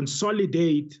 to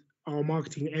consolidate our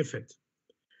marketing effort.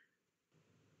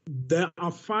 There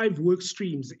are 5 work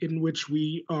streams in which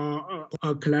we are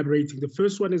collaborating. The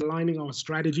first one is aligning our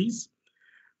strategies.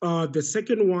 The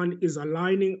second one is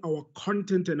aligning our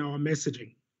content and our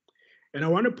messaging. And I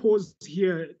want to pause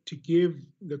here to give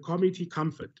the committee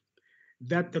comfort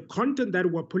that the content that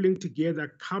we're pulling together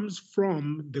comes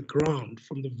from the ground,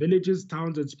 from the villages,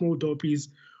 towns, and small dorpies,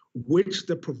 which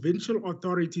the provincial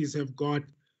authorities have got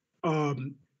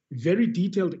very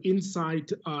detailed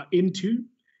insight into,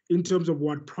 in terms of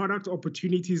what product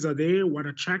opportunities are there, what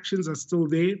attractions are still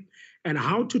there, and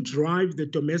how to drive the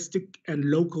domestic and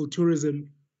local tourism,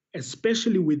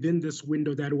 especially within this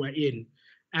window that we're in.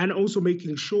 And also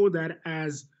making sure that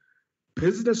as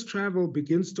business travel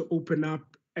begins to open up,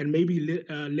 and maybe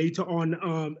later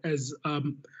on as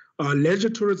leisure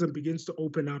tourism begins to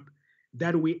open up,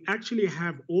 that we actually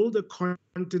have all the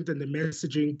content and the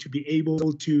messaging to be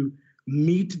able to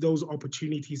meet those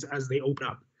opportunities as they open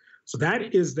up. So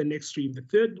that is the next stream. The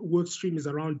third work stream is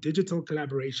around digital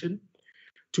collaboration,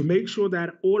 to make sure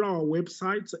that all our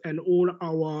websites and all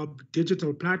our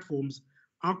digital platforms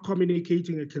are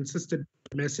communicating a consistent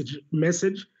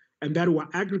message, and that we're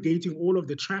aggregating all of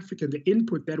the traffic and the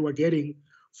input that we're getting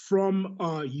from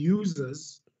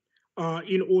users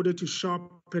in order to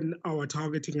sharpen our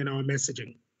targeting and our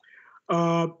messaging.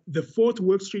 The fourth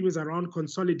work stream is around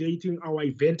consolidating our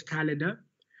event calendar.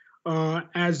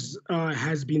 As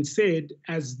has been said,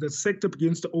 as the sector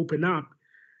begins to open up,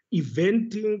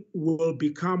 eventing will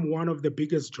become one of the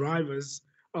biggest drivers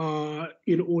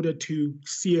in order to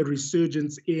see a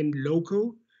resurgence in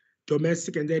local,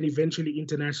 domestic, and then eventually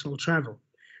international travel.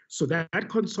 So that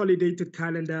consolidated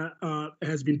calendar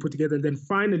has been put together. And then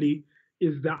finally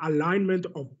is the alignment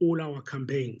of all our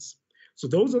campaigns. So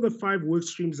those are the 5 work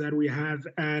streams that we have.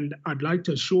 And I'd like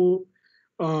to assure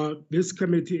this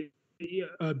committee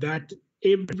that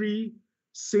every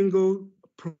single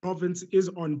province is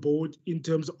on board in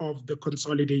terms of the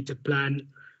consolidated plan,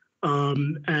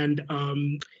 and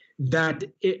that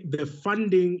the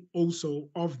funding also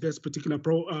of this particular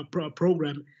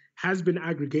program has been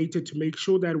aggregated to make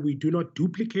sure that we do not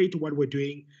duplicate what we're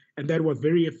doing and that we're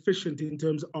very efficient in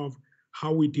terms of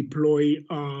how we deploy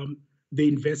the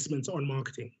investments on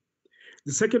marketing.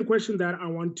 The second question that I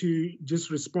want to just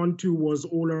respond to was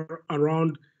all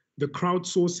around the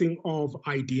crowdsourcing of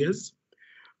ideas.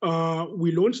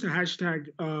 We launched a hashtag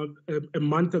a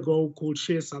month ago called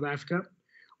Share South Africa,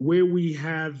 where we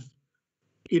have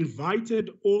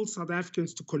invited all South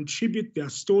Africans to contribute their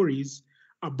stories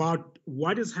about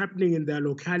what is happening in their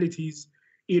localities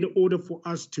in order for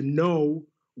us to know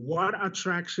what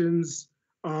attractions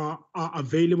are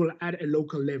available at a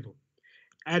local level.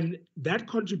 And that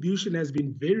contribution has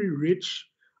been very rich.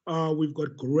 We've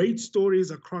got great stories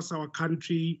across our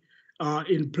country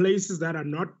in places that are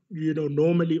not,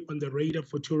 normally on the radar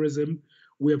for tourism.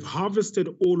 We have harvested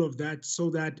all of that so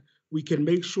that we can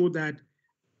make sure that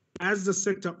as the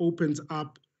sector opens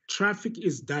up, traffic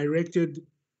is directed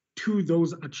to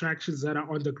those attractions that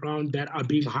are on the ground that are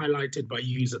being highlighted by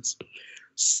users.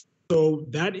 So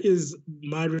that is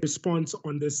my response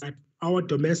on this. Our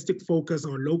domestic focus,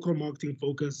 our local marketing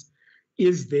focus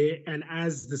is there. And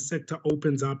as the sector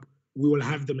opens up, we will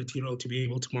have the material to be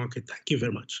able to market. Thank you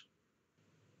very much.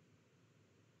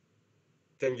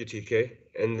 Thank you, TK.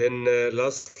 And then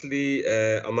lastly,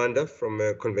 Amanda from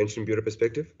Convention Bureau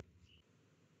perspective.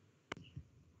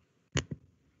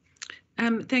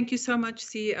 Thank you so much,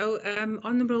 CEO.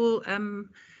 Honourable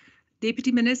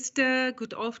Deputy Minister,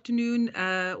 good afternoon,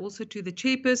 also to the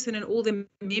chairperson and all the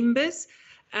members.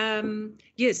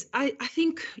 Yes, I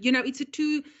think, you know, it's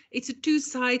a two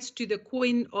sides to the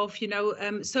coin of, you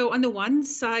know, so on the one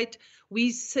side,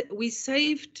 we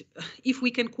saved, if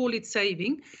we can call it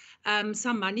saving,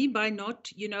 some money by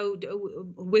not, you know,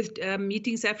 with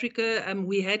Meetings Africa,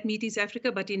 we had Meetings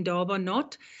Africa, but in Durban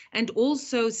not, and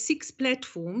also 6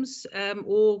 platforms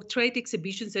or trade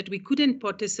exhibitions that we couldn't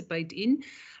participate in,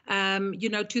 you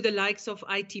know, to the likes of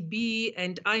ITB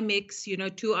and IMEX, you know,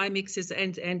 2 IMEXs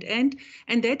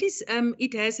and that is,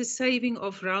 it has a saving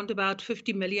of round about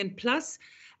 50 million plus.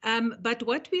 But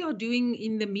what we are doing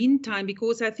in the meantime,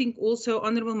 because I think also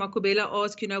Honourable Makobela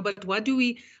asked, you know, but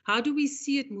how do we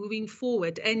see it moving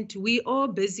forward? And we are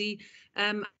busy.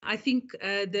 I think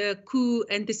the coup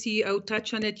and the CEO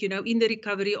touch on it, you know, in the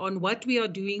recovery on what we are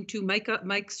doing to make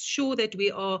sure that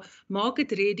we are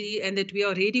market ready and that we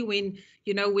are ready when,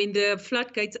 you know, when the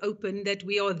floodgates open, that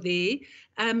we are there.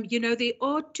 You know, there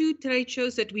are 2 trade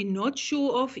shows that we're not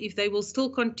sure of if they will still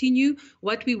continue.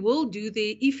 What we will do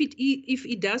there, if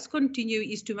it does continue,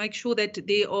 is to make sure that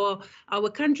our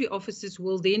country officers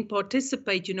will then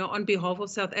participate, you know, on behalf of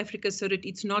South Africa, so that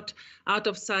it's not out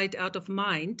of sight, out of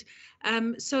mind.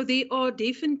 So there are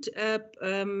different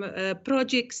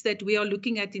projects that we are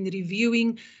looking at in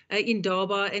reviewing in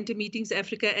Durban and to Meetings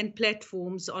Africa and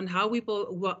platforms on how we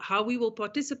will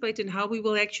participate and how we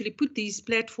will actually put these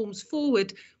platforms forward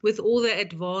with all the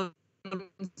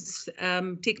advanced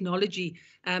technology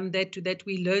that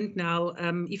we learned now,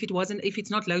 if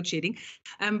it's not load shedding,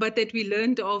 but that we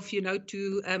learned of, you know,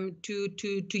 to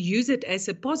use it as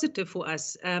a positive for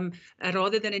us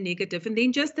rather than a negative. And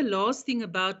then just the last thing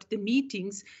about the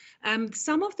meetings,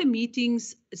 some of the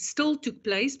meetings still took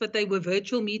place, but they were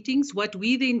virtual meetings. What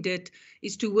we then did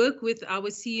is to work with our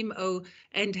CMO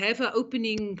and have an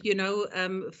opening, you know,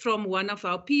 from one of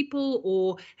our people,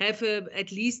 or have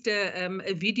at least a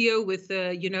video with,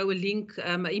 you know, a link,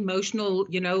 emotional,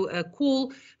 you know, a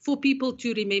call for people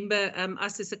to remember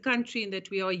us as a country and that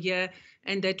we are here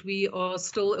and that we are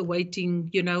still awaiting,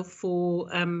 you know, for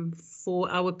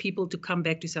our people to come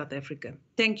back to South Africa.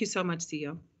 Thank you so much,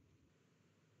 CEO.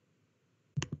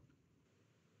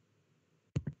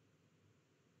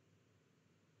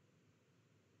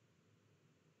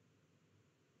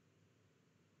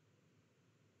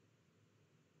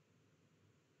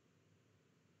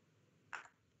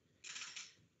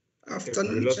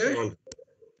 Afternoon, Chair.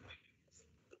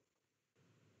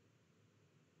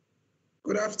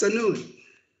 Good afternoon.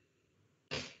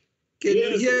 Can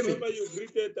you hear me? You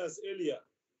greeted us earlier.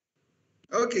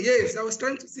 Okay, yes, I was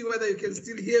trying to see whether you can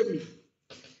still hear me.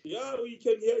 Yeah, we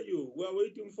can hear you. We are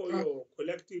waiting for your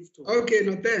collective to. Okay,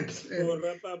 no thanks. To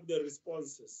wrap up the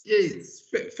responses. Yes,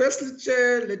 firstly,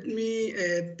 Chair, let me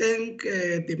thank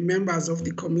the members of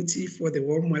the committee for the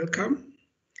warm welcome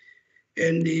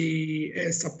and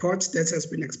the support that has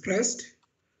been expressed.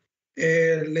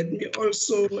 Let me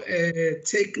also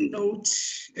take note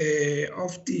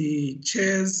of the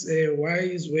Chair's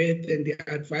wise words and the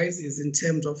advices in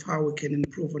terms of how we can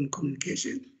improve on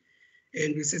communication,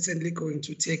 and we're certainly going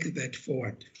to take that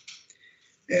forward.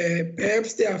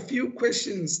 Perhaps there are a few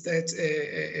questions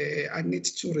that I need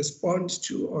to respond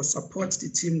to or support the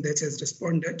team that has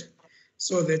responded,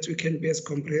 so that we can be as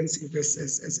comprehensive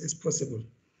as possible.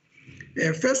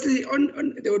 Firstly,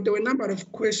 there were a number of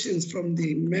questions from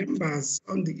the members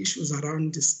on the issues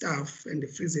around the staff and the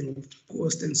freezing of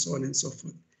costs and so on and so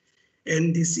forth.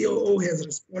 And the COO has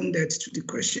responded to the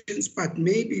questions, but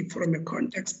maybe from a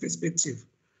context perspective,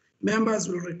 members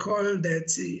will recall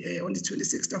that on the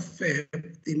 26th of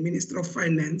February, the Minister of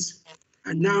Finance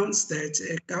announced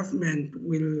that government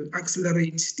will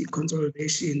accelerate the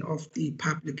consolidation of the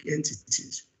public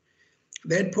entities.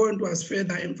 That point was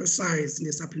further emphasized in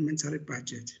the supplementary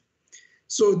budget.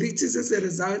 So this is as a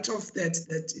result of that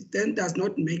it then does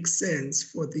not make sense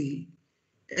for the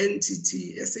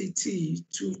entity, SAT,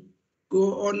 to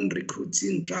go on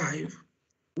recruiting drive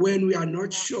when we are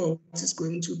not sure what is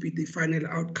going to be the final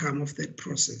outcome of that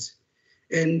process.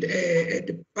 And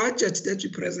the budget that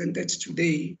we presented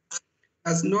today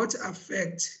does not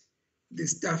affect the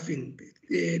staffing.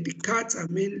 The cuts are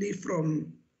mainly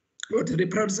from, or the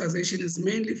reprioritization is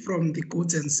mainly from the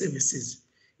goods and services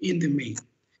in the main.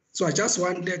 So I just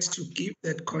wanted to give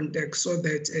that context so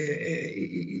that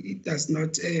it does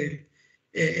not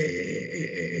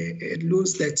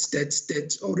lose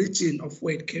that origin of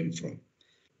where it came from.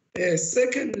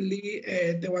 Secondly,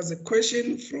 there was a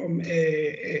question from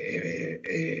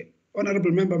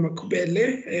Honorable Member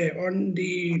Makubele on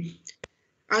the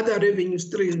other revenue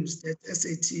streams that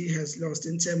SAT has lost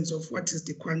in terms of what is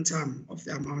the quantum of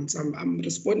the amounts. I'm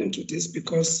responding to this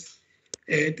because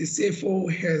the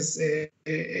CFO has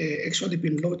actually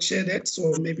been load shedded,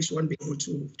 so maybe she won't be able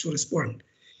to respond.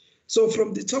 So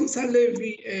from the TOMSA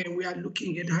levy, we are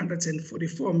looking at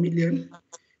 144 million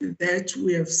that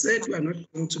we have said we are not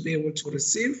going to be able to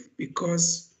receive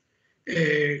because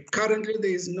currently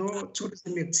there is no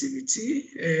tourism activity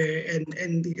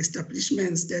and the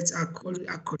establishments that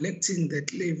are collecting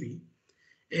that levy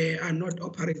are not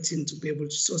operating to be able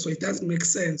to. So it doesn't make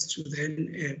sense to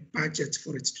then budget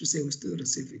for it to say we still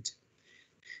receive it.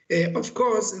 Of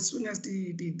course, as soon as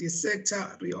the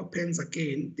sector reopens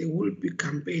again, there will be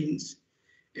campaigns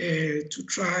to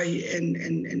try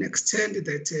and extend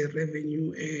that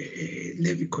revenue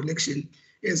levy collection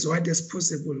as wide as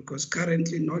possible, because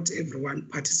currently not everyone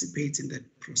participates in that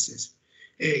process.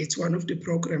 It's one of the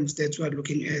programs that we are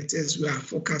looking at as we are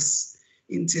focused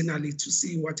internally to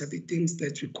see what are the things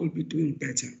that we could be doing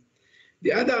better.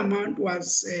 The other amount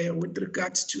was with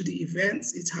regards to the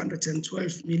events, it's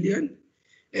 112 million.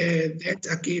 That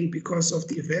again, because of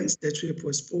the events that were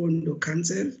postponed or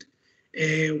cancelled,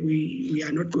 we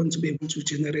are not going to be able to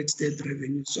generate that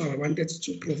revenue. So I wanted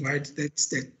to provide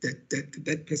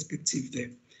that perspective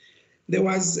there. There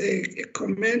was a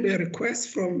comment, a request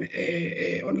from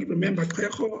Honorable Member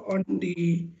Kwejo on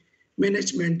the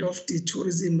management of the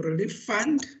Tourism Relief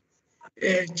Fund,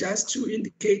 just to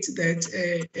indicate that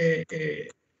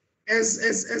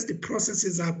as the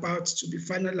processes are about to be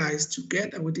finalized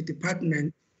together with the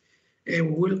department, we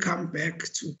will come back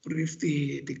to brief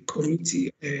the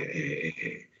committee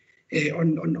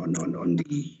on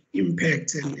the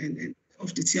impact and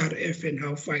of the TRF and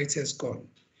how far it has gone.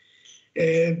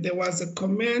 There was a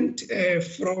comment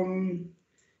from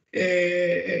I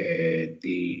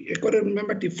couldn't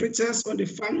remember the fritters on the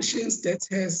functions that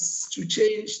has to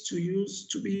change to use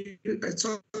to be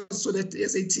so that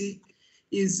SAT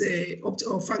is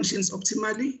or functions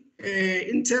optimally.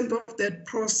 In terms of that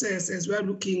process, as we are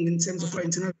looking in terms of our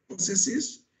internal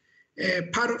processes,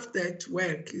 part of that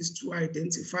work is to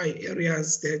identify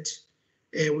areas that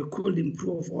we could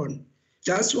improve on.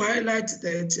 Just to highlight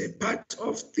that part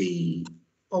of the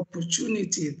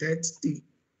opportunity that the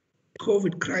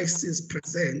COVID crisis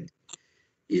present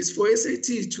is for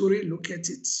SAT to relook at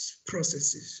its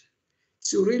processes,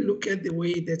 to relook at the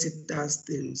way that it does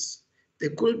things.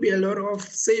 There could be a lot of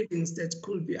savings that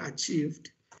could be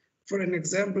achieved. For an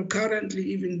example, currently,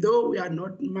 even though we are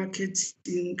not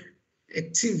marketing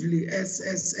actively as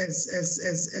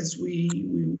we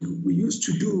used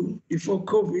to do before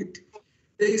COVID,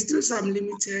 there is still some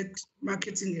limited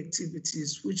marketing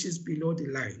activities, which is below the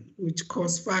line, which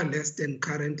cost far less than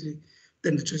currently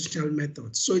than the traditional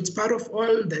methods. So it's part of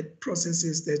all that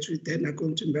processes that we then are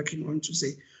going to be working on to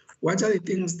say, what are the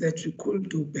things that we could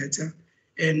do better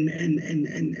and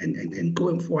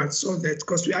going forward, so that,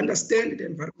 because we understand the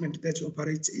environment that we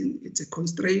operate in, it's a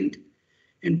constrained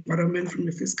environment from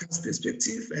a fiscal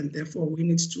perspective, and therefore we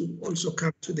need to also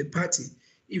come to the party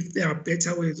if there are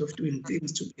better ways of doing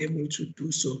things to be able to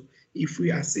do so if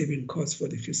we are saving costs for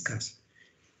the fiscals.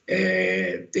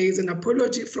 There is an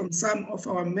apology from some of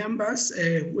our members.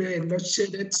 We are not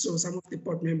shaded, so some of the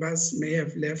board members may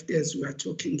have left as we are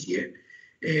talking here.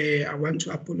 I want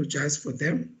to apologize for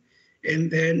them.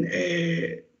 And then,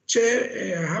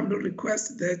 Chair, a humble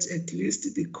request that at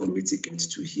least the committee gets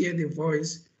to hear the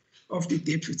voice of the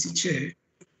Deputy Chair.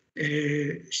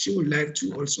 She would like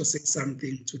to also say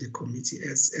something to the committee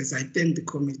as I thank the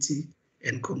committee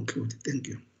and conclude. Thank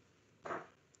you.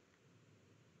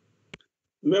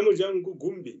 Memo Jangu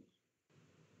Gumbi.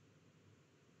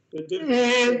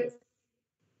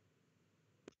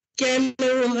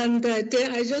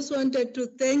 I just wanted to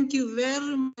thank you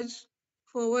very much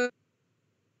for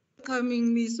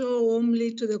welcoming me so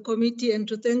warmly to the committee, and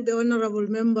to thank the honorable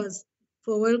members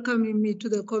for welcoming me to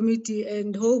the committee,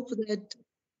 and hope that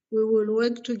we will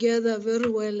work together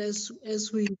very well as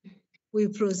we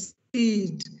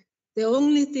proceed. The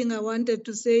only thing I wanted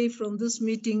to say from this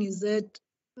meeting is that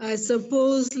I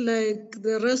suppose, like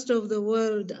the rest of the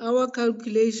world, our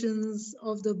calculations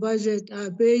of the budget are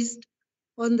based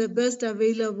on the best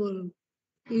available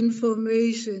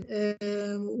information,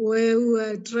 where we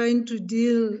are trying to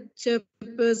deal,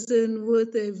 Chairperson,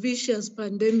 with a vicious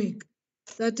pandemic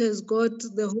that has got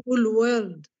the whole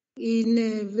world in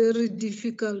a very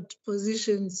difficult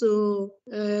position. So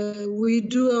we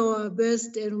do our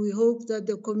best, and we hope that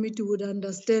the committee would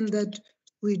understand that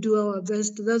we do our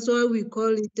best. That's why we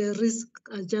call it a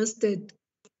risk-adjusted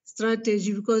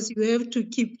strategy because you have to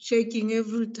keep checking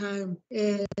every time.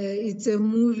 It's a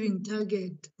moving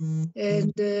target.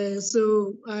 And that's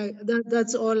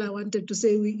all I wanted to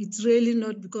say. It's really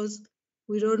not because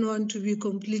we don't want to be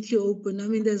completely open. I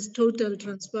mean, there's total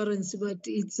transparency, but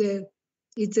it's a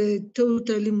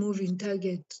totally moving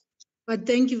target. But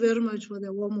thank you very much for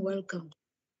the warm welcome.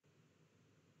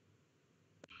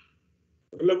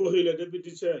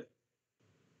 Deputy Chair.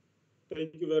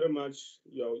 Thank you very much.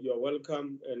 You're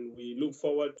welcome, and we look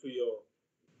forward to your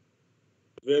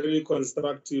very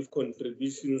constructive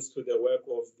contributions to the work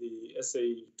of the SA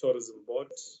Tourism Board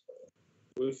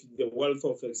with the wealth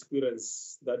of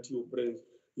experience that you bring.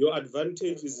 Your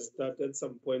advantage is that at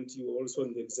some point you're also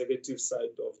on the executive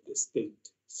side of the state.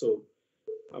 So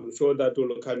I'm sure that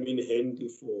will come in handy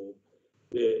for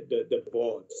the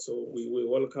board. So we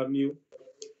welcome you.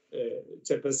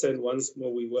 Chairperson, once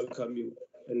more, we welcome you,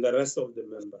 and the rest of the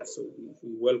members. So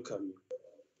we welcome you.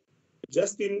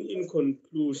 Just in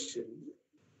conclusion,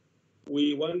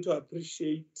 we want to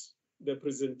appreciate the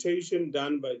presentation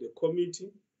done by the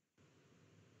committee.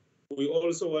 We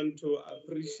also want to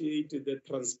appreciate the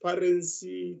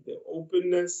transparency, the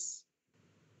openness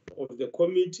of the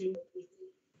committee.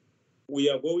 We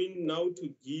are going now to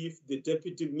give the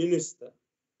Deputy Minister,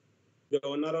 the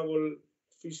Honorable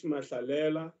Fish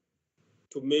Mahlalela,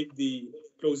 to make the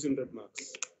closing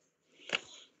remarks.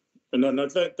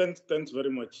 Thanks very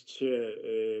much, Chair,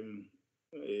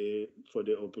 for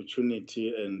the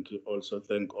opportunity, and also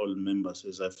thank all members,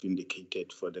 as I've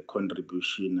indicated, for the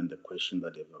contribution and the question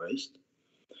that they've raised.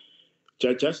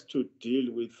 Just to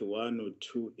deal with one or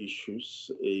two issues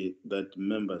that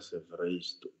members have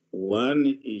raised.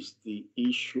 One is the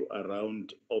issue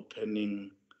around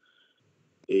opening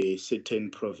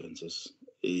certain provinces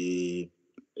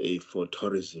for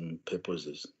tourism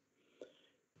purposes.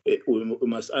 We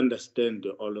must understand,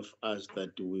 all of us,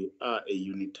 that we are a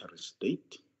unitary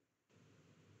state.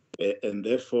 And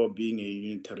therefore, being a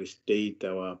unitary state,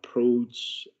 our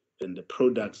approach and the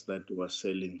products that we're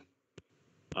selling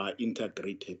are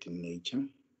integrated in nature.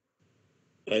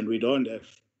 And we don't have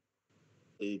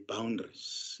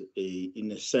boundaries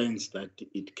in a sense that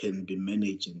it can be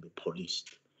managed and be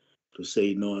policed. To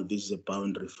say, no, this is a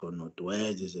boundary for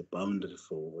Northwest, this is a boundary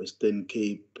for Western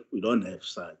Cape. We don't have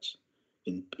such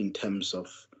in terms of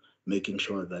making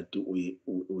sure that we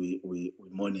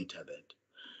monitor that.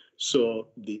 So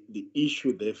the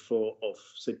issue, therefore, of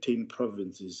certain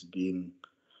provinces being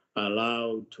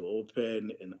allowed to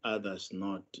open and others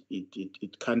not,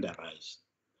 it can't arise,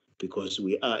 because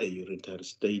we are a unitary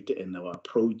state and our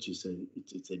approach is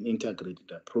it's an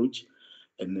integrated approach.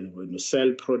 And then when we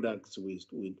sell products, we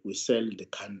sell the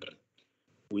country.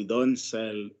 We don't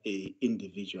sell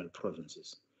individual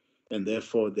provinces. And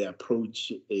therefore, the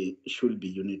approach should be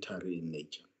unitary in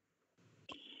nature.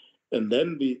 And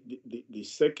then the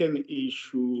second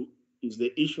issue is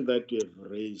the issue that you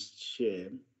have raised, Chair,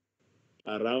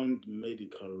 around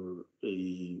medical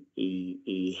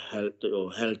health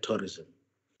or health tourism.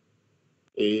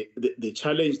 The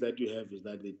challenge that you have is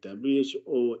that the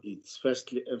WHO is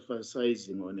firstly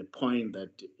emphasizing on a point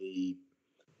that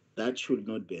that should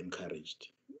not be encouraged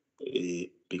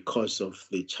because of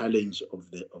the challenge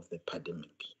of the pandemic.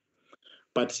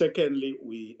 But secondly,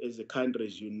 we as a country,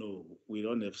 as you know, we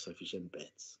don't have sufficient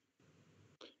beds.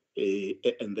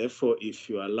 And therefore, if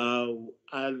you allow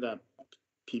other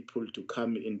people to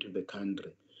come into the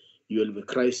country, you will have a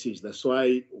crisis. That's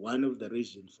why one of the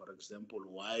reasons, for example,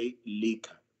 why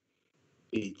liquor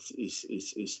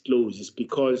is closed is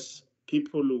because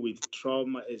people with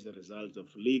trauma as a result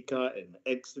of liquor and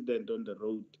accident on the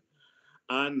road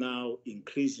are now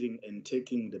increasing and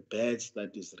taking the beds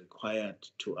that is required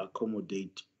to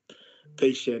accommodate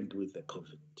patients with the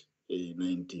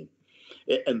COVID-19.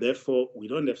 And therefore, we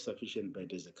don't have sufficient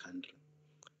beds as a country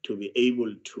to be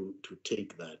able to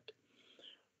take that.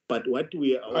 But what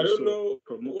we are also... I don't know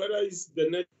whether it's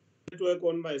the network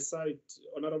on my side,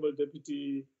 Honorable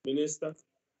Deputy Minister.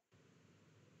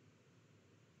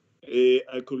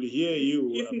 I could hear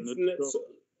you. If it's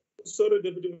sorry,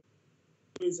 Deputy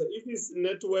Minister, if it's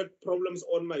network problems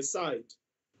on my side.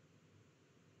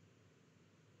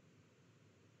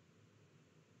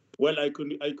 Well, I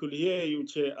could hear you,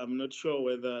 Chair. I'm not sure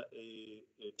whether.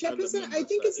 Chairperson, I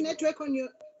think it's network on your.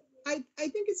 I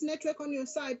think it's network on your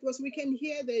side, because we can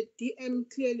hear the DM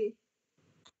clearly.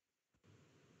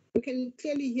 We can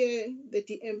clearly hear the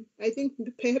DM. I think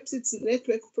perhaps it's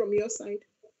network from your side.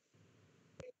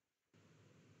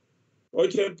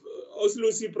 Okay,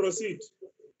 Oslusi, proceed.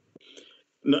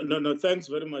 No. Thanks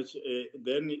very much.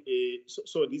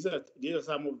 So these are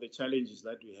some of the challenges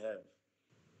that we have.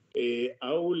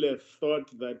 I would have thought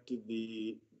that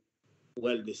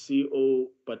well, the CEO,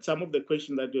 but some of the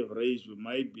questions that you've raised, we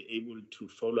might be able to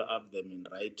follow up them in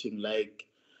writing, like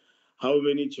how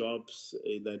many jobs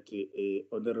that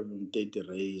Honorable Mtete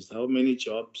raised, how many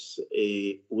jobs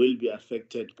will be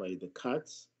affected by the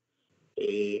cuts.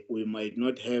 We might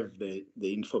not have the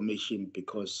information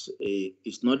because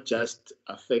it's not just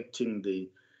affecting the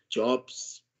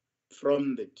jobs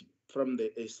from the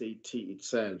SAT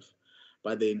itself,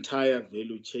 but the entire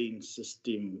value chain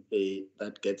system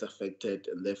that gets affected,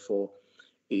 and therefore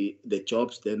the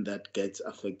jobs then that gets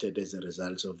affected as a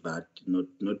result of that,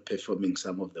 not performing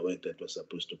some of the work that was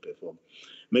supposed to perform.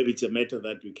 Maybe it's a matter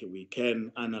that we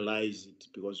can analyze it,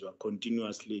 because we are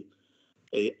continuously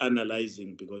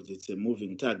analyzing, because it's a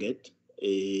moving target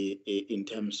in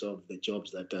terms of the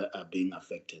jobs that are being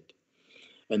affected.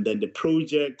 And then the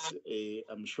projects,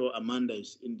 I'm sure Amanda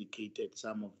has indicated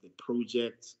some of the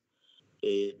projects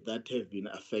that have been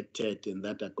affected and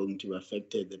that are going to be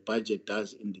affected. The budget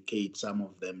does indicate some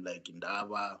of them, like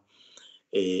Indaba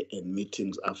and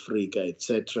Meetings Africa,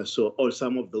 etc. So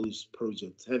some of those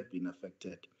projects have been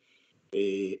affected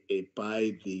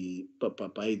by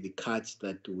the cuts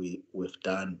that we've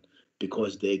done,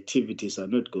 because the activities are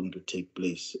not going to take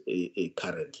place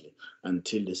currently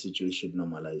until the situation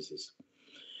normalizes.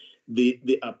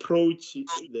 The approach,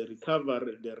 the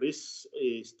recovery, the risk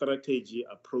strategy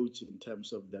approach in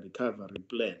terms of the recovery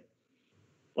plan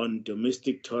on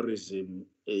domestic tourism,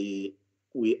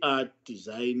 we are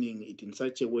designing it in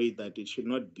such a way that it should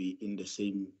not be in the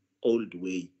same old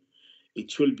way.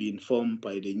 It should be informed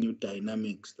by the new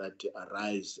dynamics that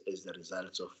arise as a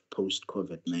result of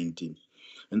post-COVID-19.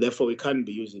 And therefore, we can't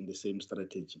be using the same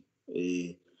strategy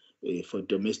for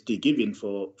domestic, even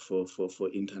for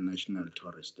international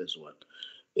tourists as well.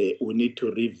 We need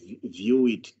to review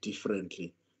it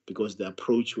differently, because the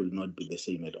approach will not be the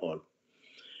same at all.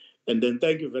 And then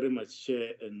thank you very much,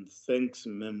 Chair, and thanks,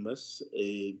 members,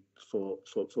 for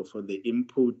the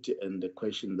input and the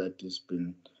question that has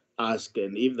been asked.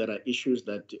 And if there are issues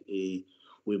that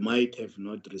we might have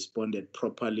not responded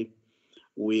properly,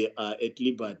 we are at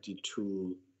liberty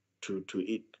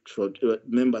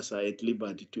members are at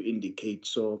liberty to indicate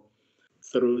so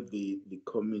through the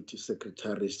committee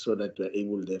secretaries, so that we're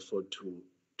able, therefore, to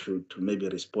maybe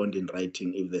respond in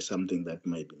writing if there's something that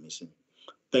might be missing.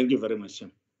 Thank you very much,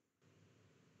 Chair.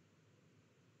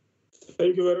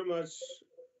 Thank you very much,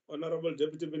 Honorable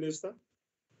Deputy Minister,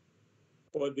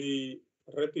 for the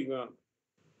wrapping up.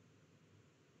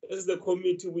 As the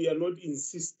committee, we are not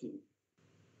insisting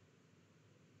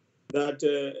that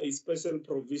a special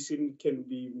provision can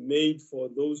be made for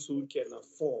those who can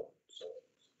afford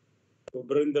to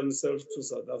bring themselves to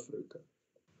South Africa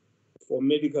for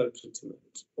medical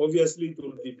treatment. Obviously, it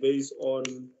will be based on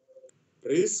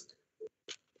risk.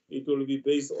 It will be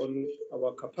based on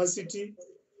our capacity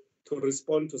to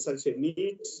respond to such a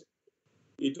need.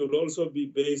 It will also be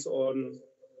based on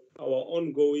our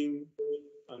ongoing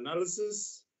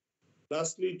analysis.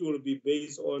 Lastly, it will be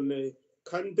based on a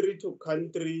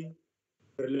country-to-country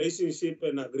relationship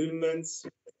and agreements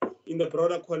in the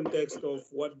broader context of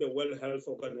what the World Health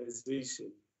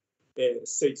Organization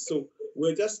says. So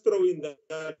we're just throwing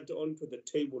that onto the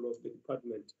table of the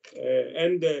department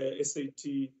and the SAT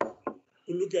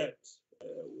to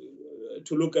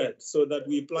look at, so that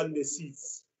we plant the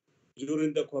seeds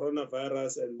during the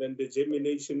coronavirus, and then the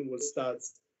germination will start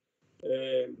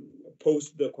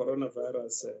post the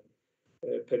coronavirus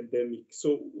pandemic.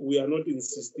 So we are not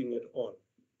insisting at all.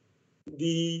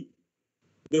 The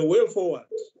way forward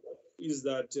is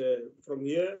that from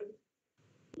here,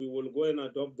 we will go and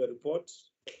adopt the report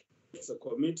as a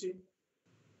committee.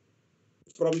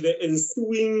 From the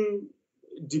ensuing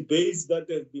debates that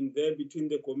have been there between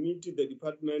the committee, the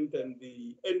department, and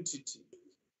the entity,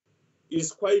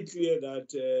 it's quite clear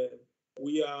that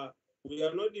we are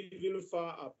not even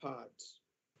far apart.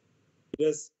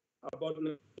 There's about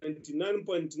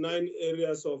 99.9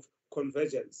 areas of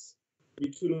convergence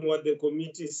between what the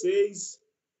committee says,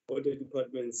 what the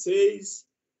department says,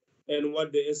 and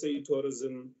what the SA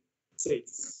Tourism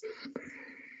says.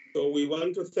 So we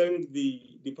want to thank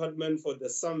the department for the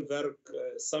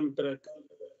Samtrek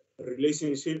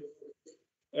relationship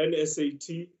and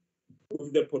SAT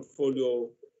with the portfolio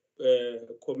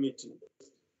committee.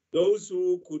 Those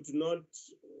who could not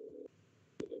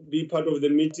be part of the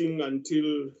meeting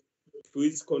until to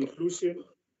its conclusion,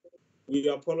 we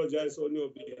apologize on your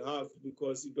behalf,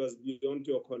 because it was beyond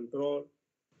your control.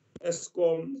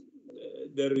 ESCOM,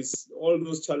 there is all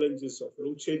those challenges of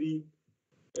load shedding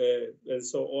and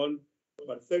so on.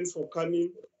 But thanks for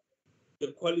coming.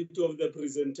 The quality of the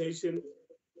presentation,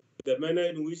 the manner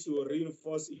in which you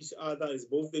reinforce each other as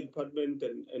both the department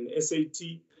and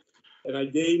SAT, And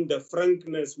again, the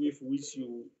frankness with which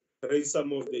you raise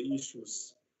some of the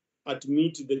issues,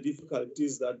 admit the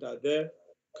difficulties that are there,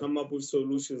 come up with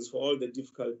solutions for all the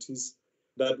difficulties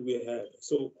that we have.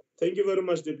 So thank you very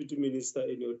much, Deputy Minister,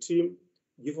 and your team.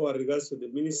 Give our regards to the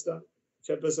Minister,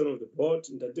 Chairperson of the Board,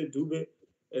 Ntate Dube,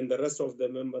 and the rest of the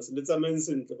members. Let's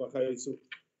mention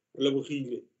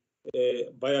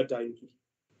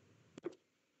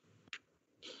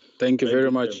Thank you very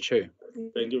you, much, Chair.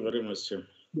 Thank you very much, Chair.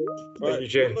 Thank you,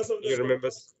 Chair. Members of You the remember.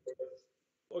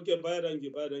 Okay,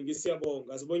 bayadangi,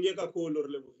 siyabonga, sibonge kakhulu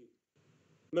relevant.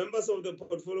 Members of the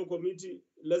Portfolio Committee,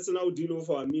 let's now deal with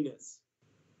our minutes.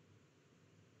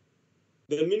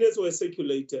 The minutes were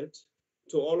circulated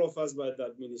to all of us by the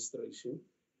administration.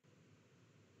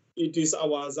 It is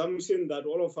our assumption that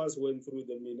all of us went through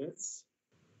the minutes.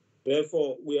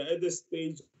 Therefore, we are at the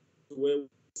stage where we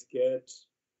get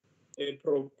a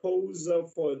proposal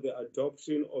for the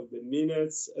adoption of the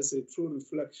minutes as a true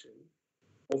reflection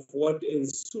of what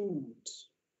ensued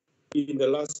in the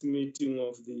last meeting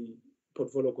of the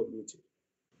Portfolio Committee.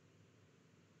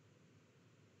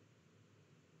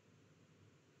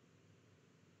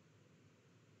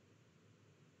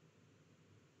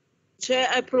 Chair,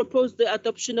 I propose the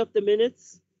adoption of the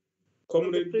minutes.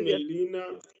 Comrade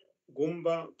Melina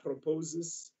Gumba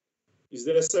proposes. Is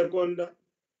there a seconder?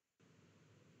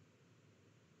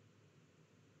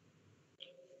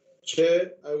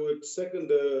 Chair, I would second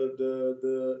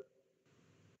the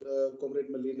Comrade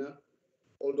Melina,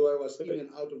 although I was in and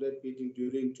out of that meeting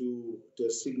during to the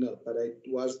signal, but I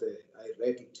was there, I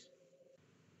read it.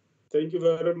 Thank you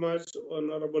very much,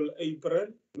 Honorable April.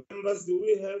 Members, do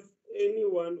we have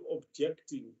anyone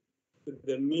objecting to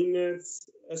the minutes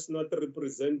as not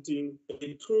representing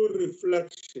a true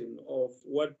reflection of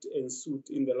what ensued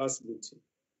in the last meeting?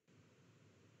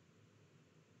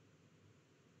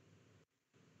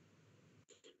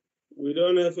 We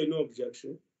don't have any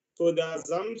objection. So the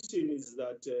assumption is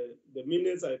that the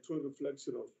minutes are a true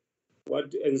reflection of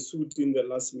what ensued in the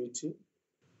last meeting.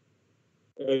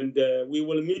 And we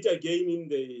will meet again in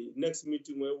the next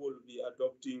meeting where we'll be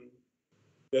adopting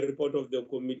the report of the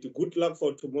committee. Good luck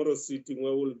for tomorrow's sitting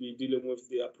where we'll be dealing with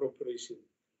the appropriation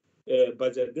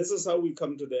budget. This is how we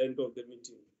come to the end of the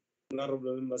meeting.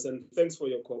 Honorable members, and thanks for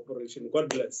your cooperation. God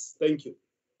bless. Thank you.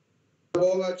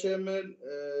 Chairman,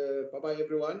 bye-bye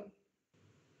everyone.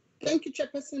 Thank you,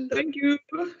 Chairperson. Thank you.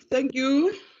 Thank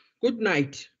you. Good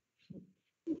night.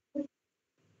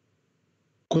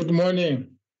 Good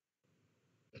morning.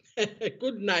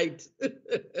 Good night.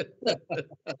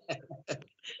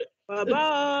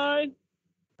 Bye-bye.